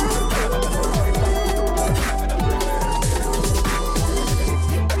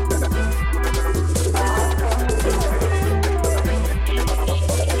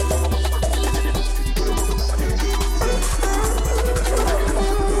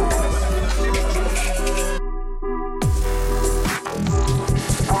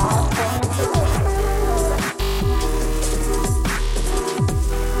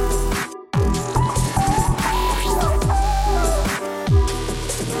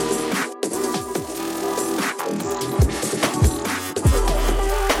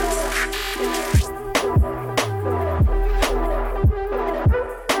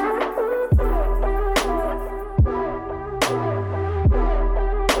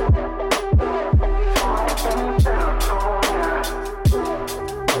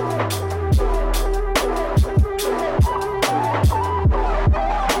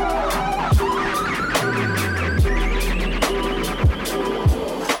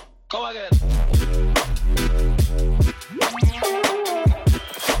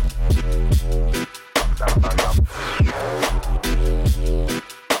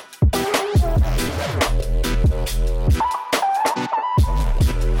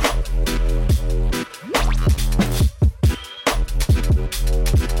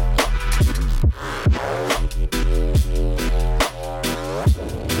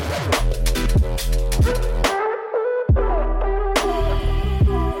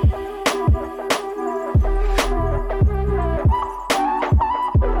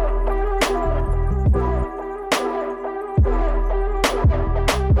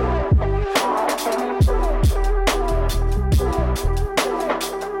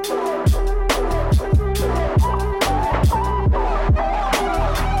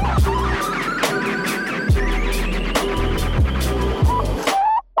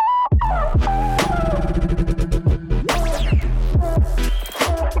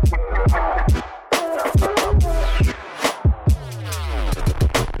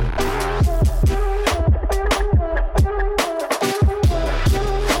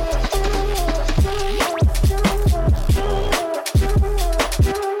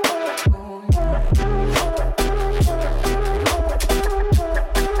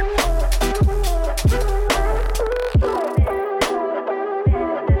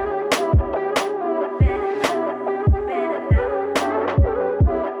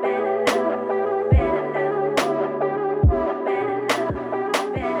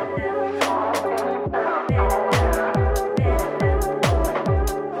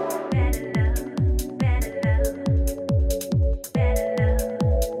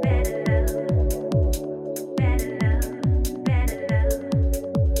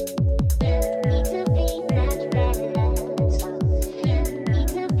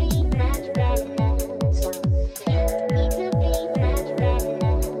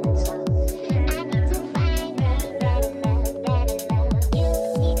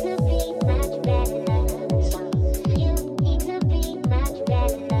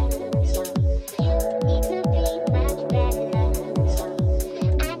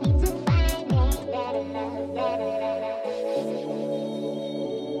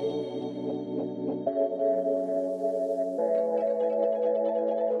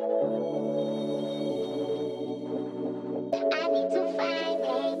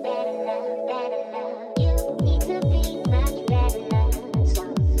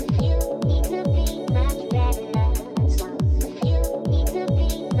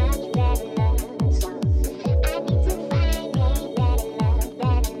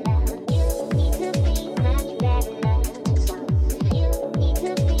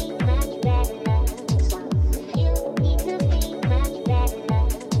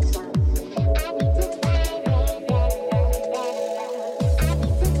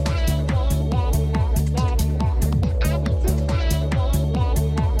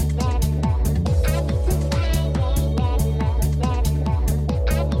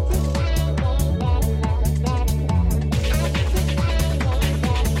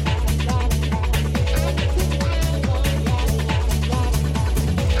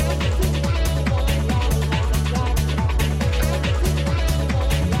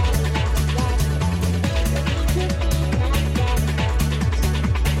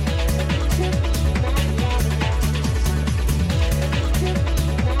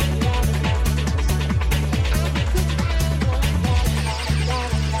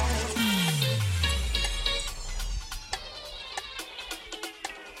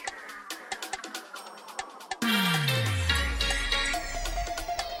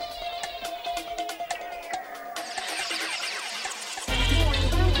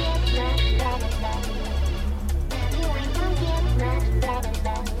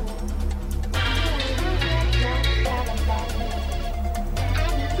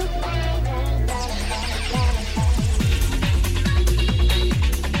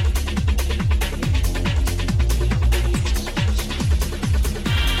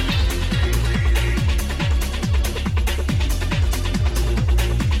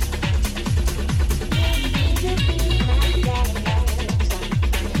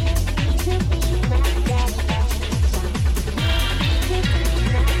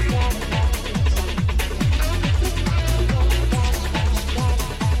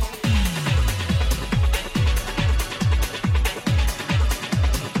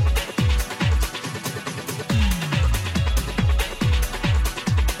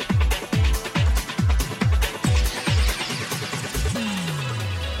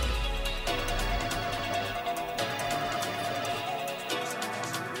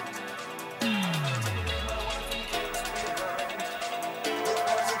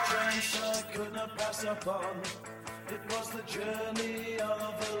 pass upon. It was the journey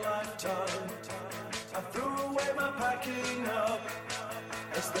of a lifetime. I threw away my packing up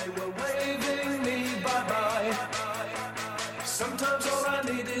as they were waving me bye-bye. Sometimes all I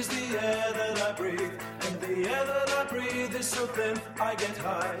need is the air that I breathe, and the air that I breathe is so thin I get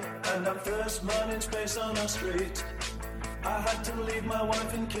high. And I'm first man in space on a street. I had to leave my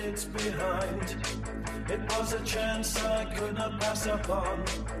wife and kids behind. It was a chance I could not pass upon.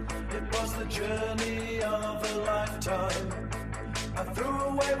 It was the journey of a lifetime. I threw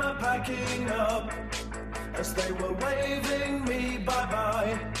away my packing up as they were waving me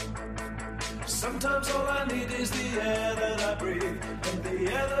bye-bye. Sometimes all I need is the air that I breathe, and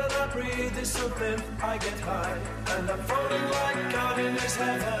the air that I breathe is so thin I get high. And I'm falling like God in His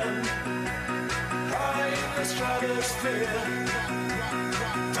heaven, high in the stratosphere.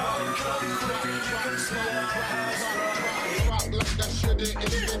 Don't come quick, you can smell my house. Drop like I should've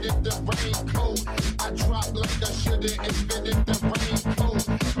invented the raincoat. I drop like I should've invented the raincoat.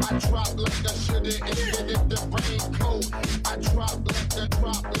 I drop like I should've invented the raincoat. I drop like a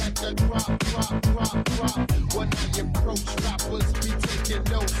drop, like a drop. When I approach rappers, be taking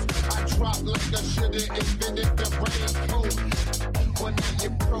notes. I drop like I should've invented the raincoat. When I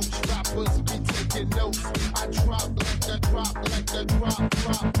approach rappers, be taking notes. I drop like a drop, like a drop.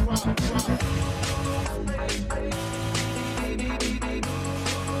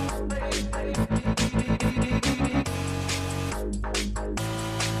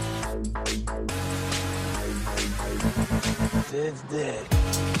 It's dead.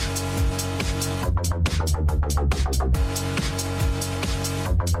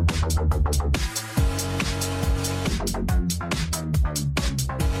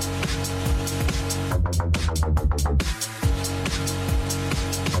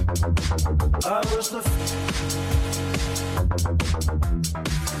 I was the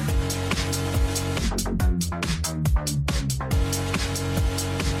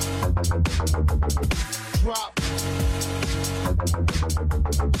drop.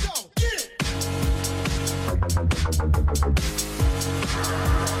 Yo, get it.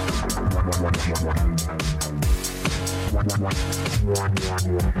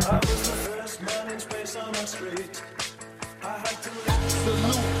 I was the first man in space on the street. I had to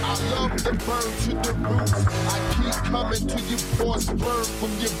Absolute, I love the burn to the roots. I keep coming to you, pour sperm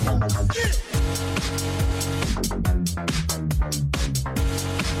from your boots. Get it.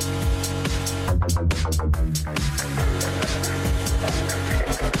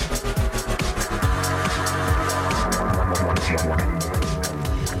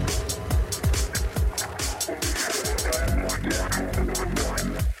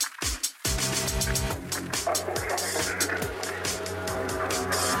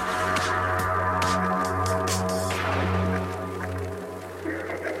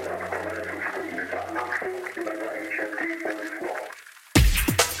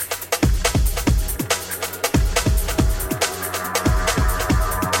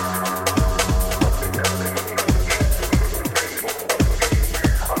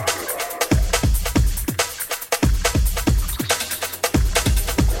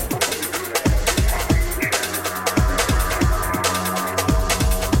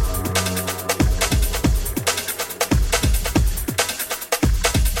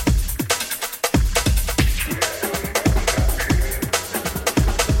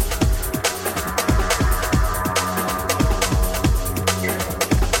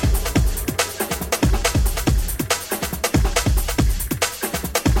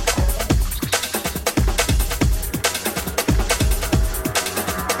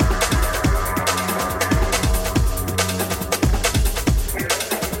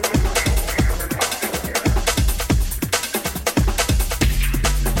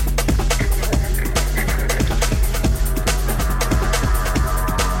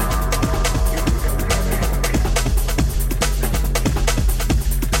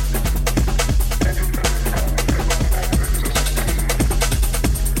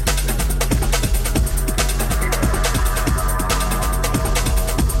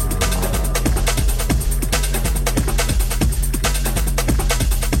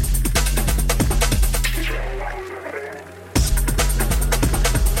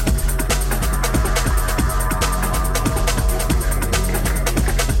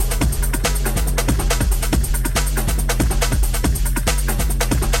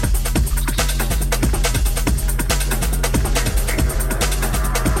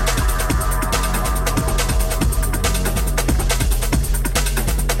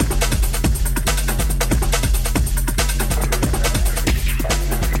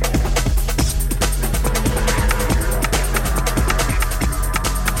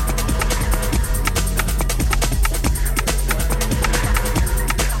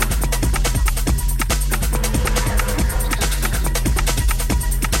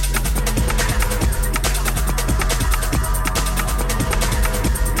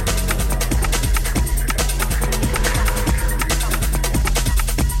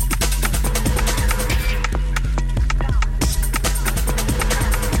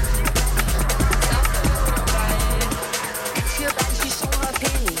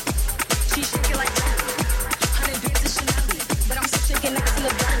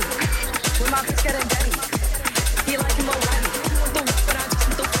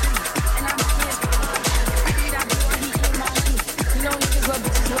 club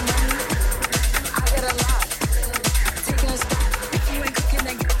bitches with money. I get a lot. Taking a spot. If you ain't cooking,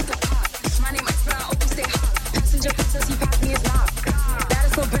 then get the pot. My name is, but I always stay hot. Passenger princess, he passed me his knock.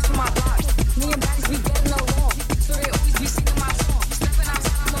 Baddest little bitch from my block. Me and baddies be getting along, so they always be singing my song. Stepping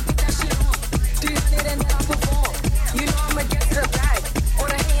outside, I'ma put that shit on. 300 and then I perform. You know I'ma get to the bag. All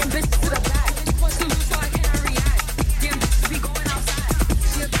the hating bitches to the back. Wants to lose, so I cannot react. Damn bitches be going outside.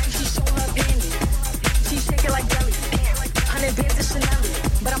 She a bank, she show her panties. She shake it like jelly. 100 bands of Chanel,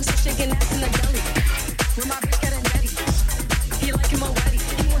 but I'm so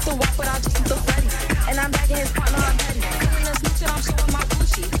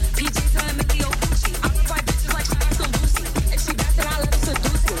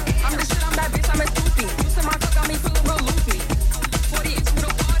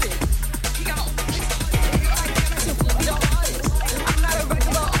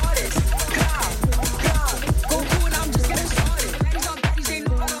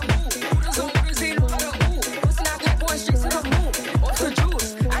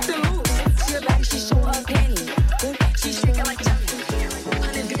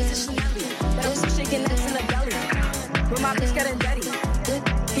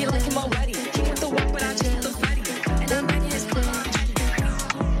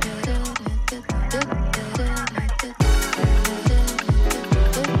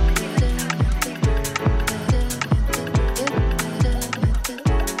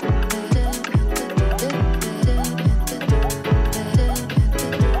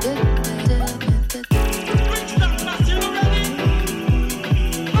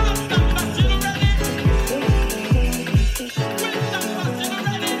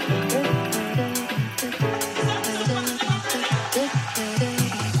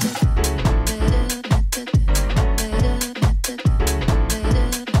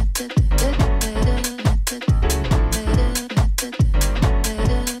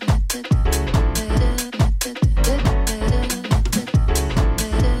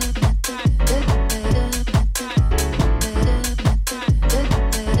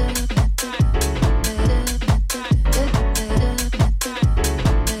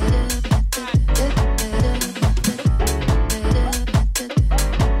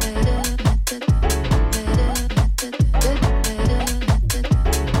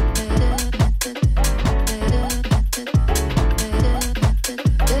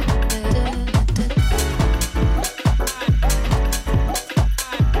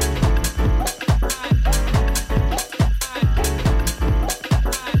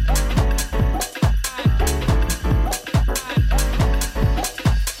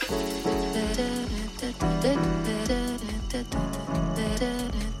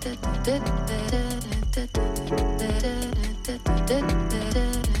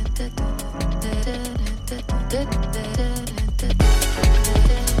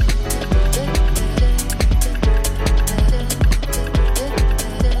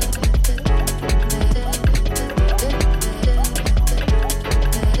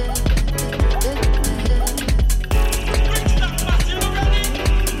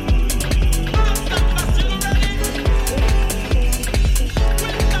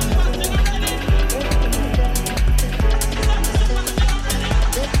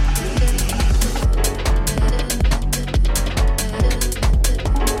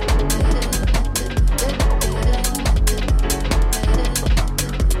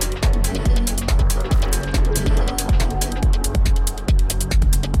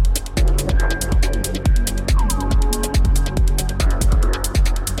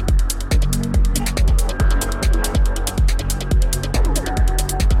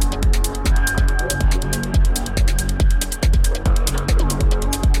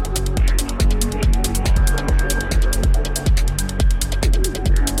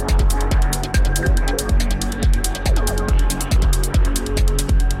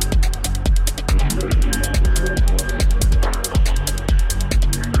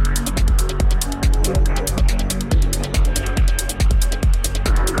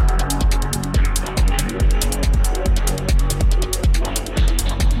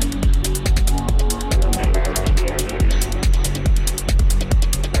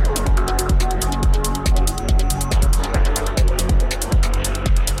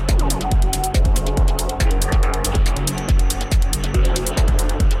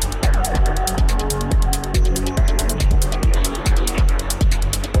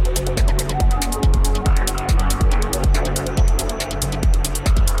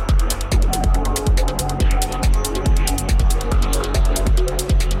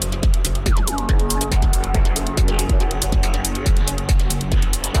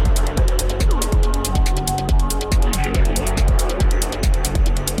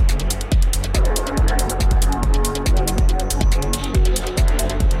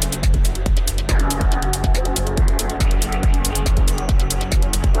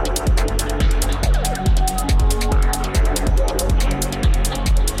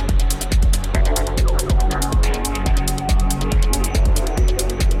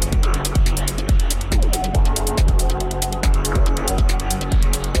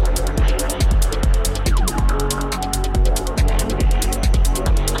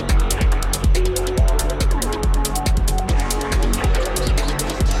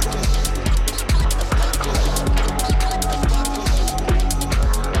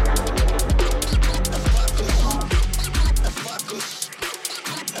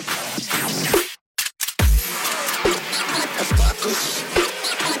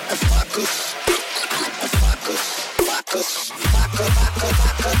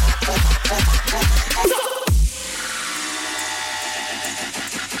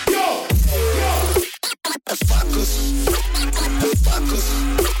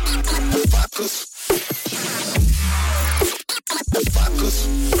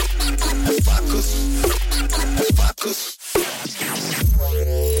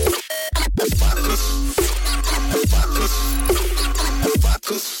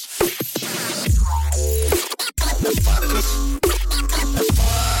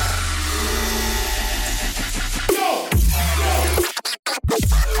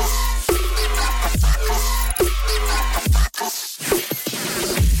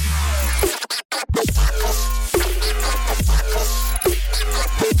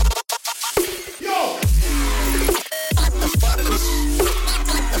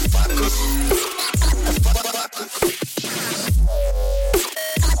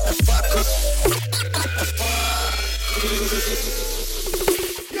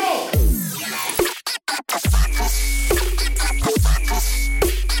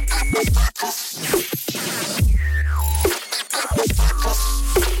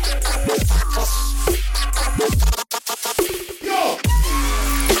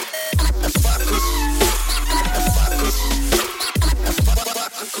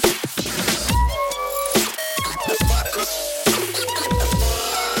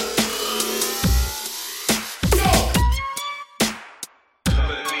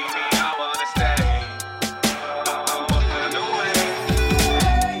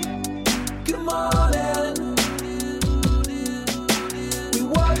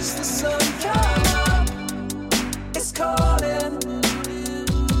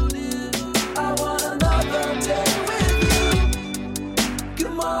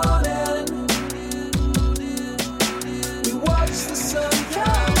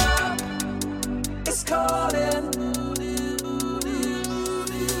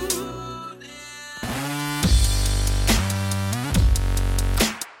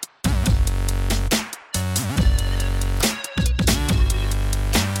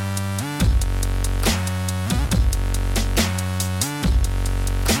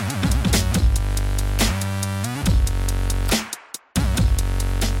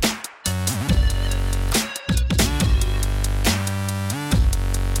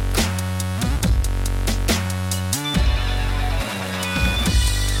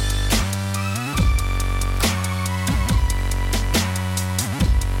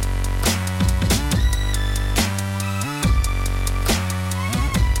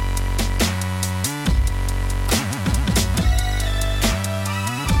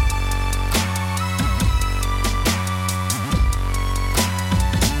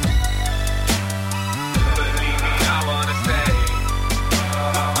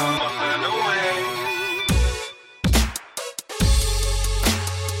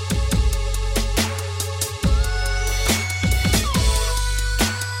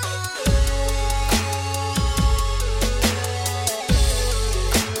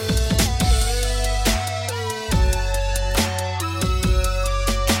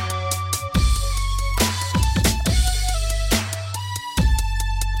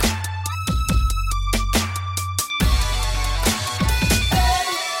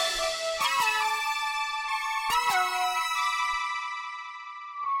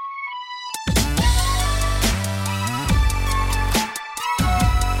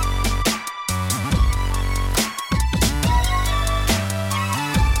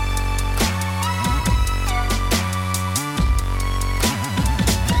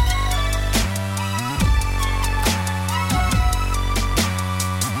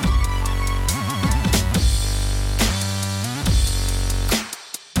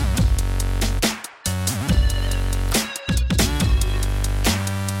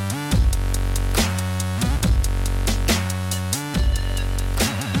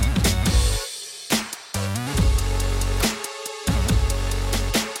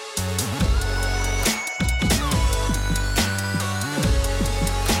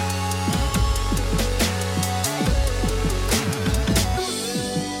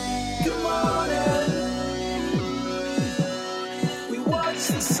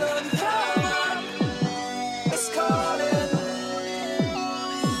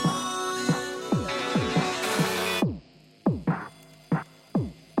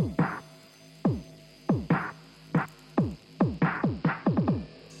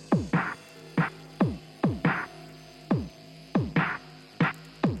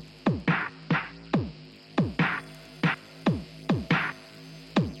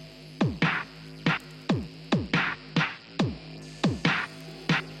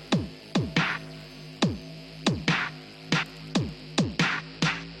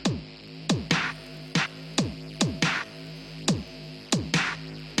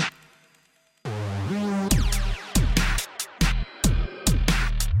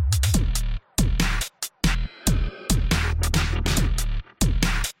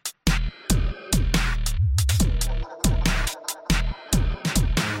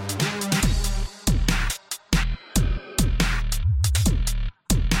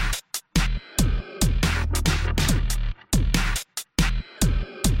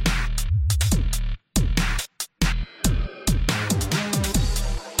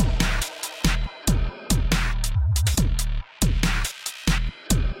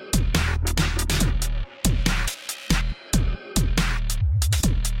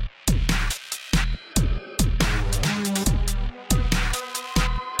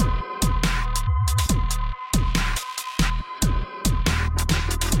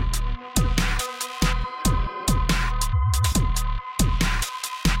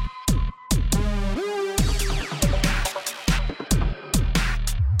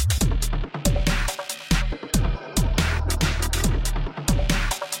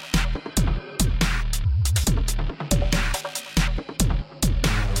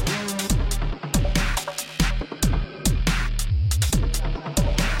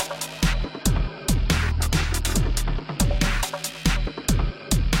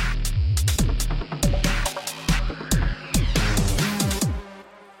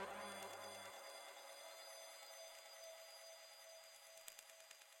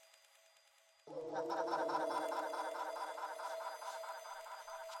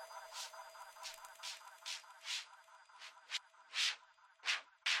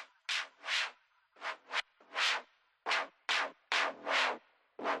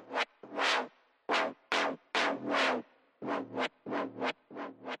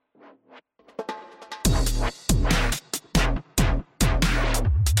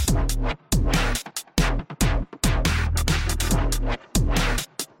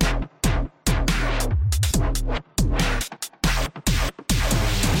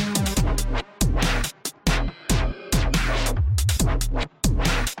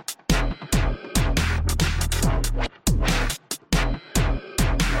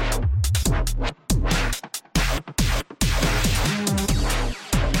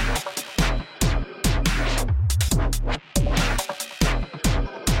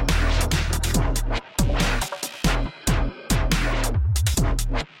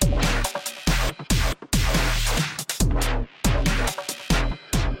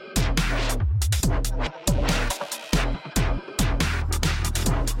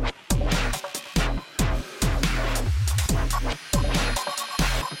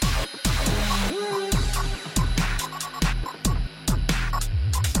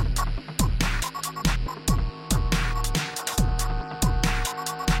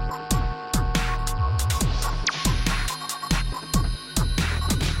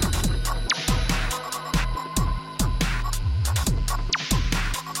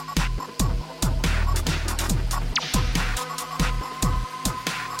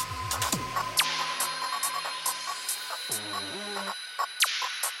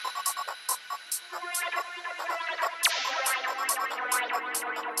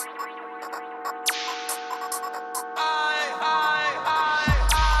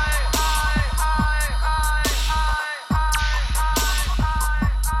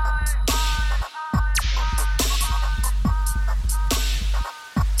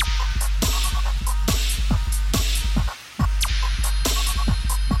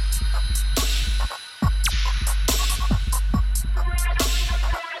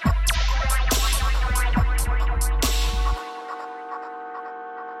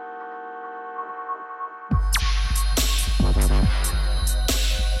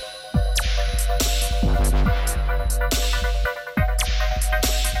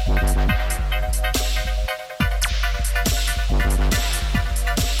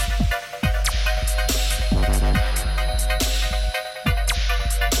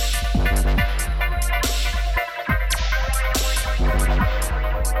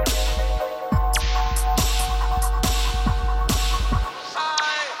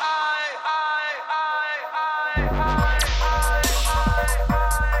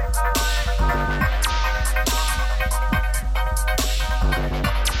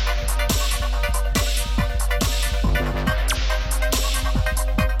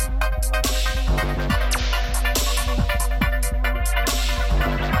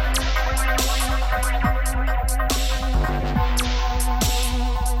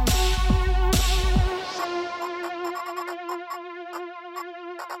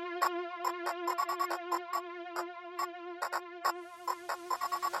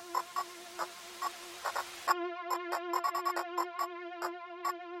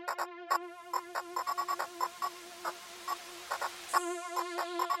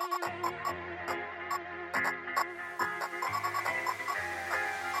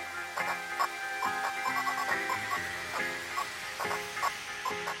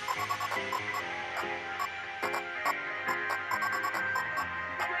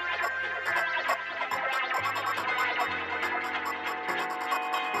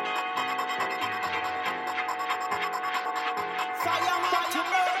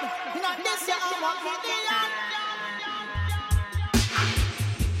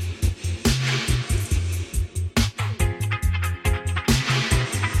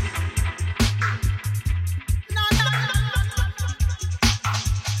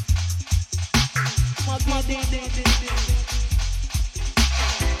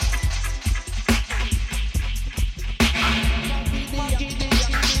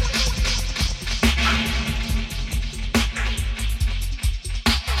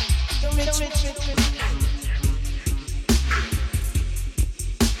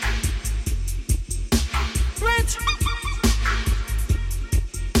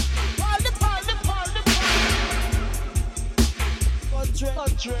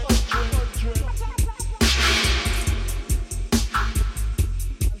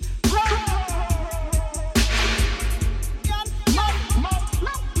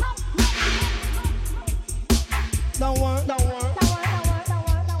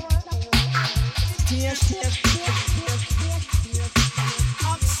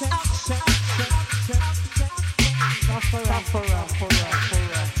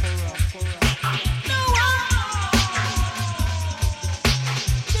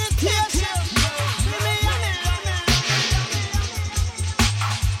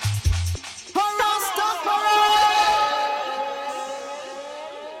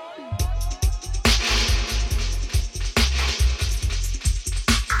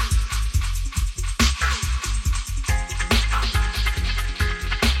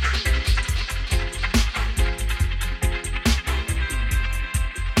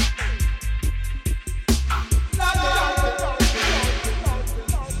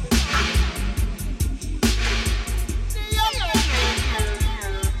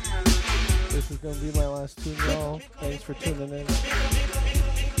Thanks for tuning in. It's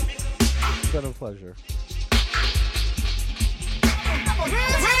been a pleasure.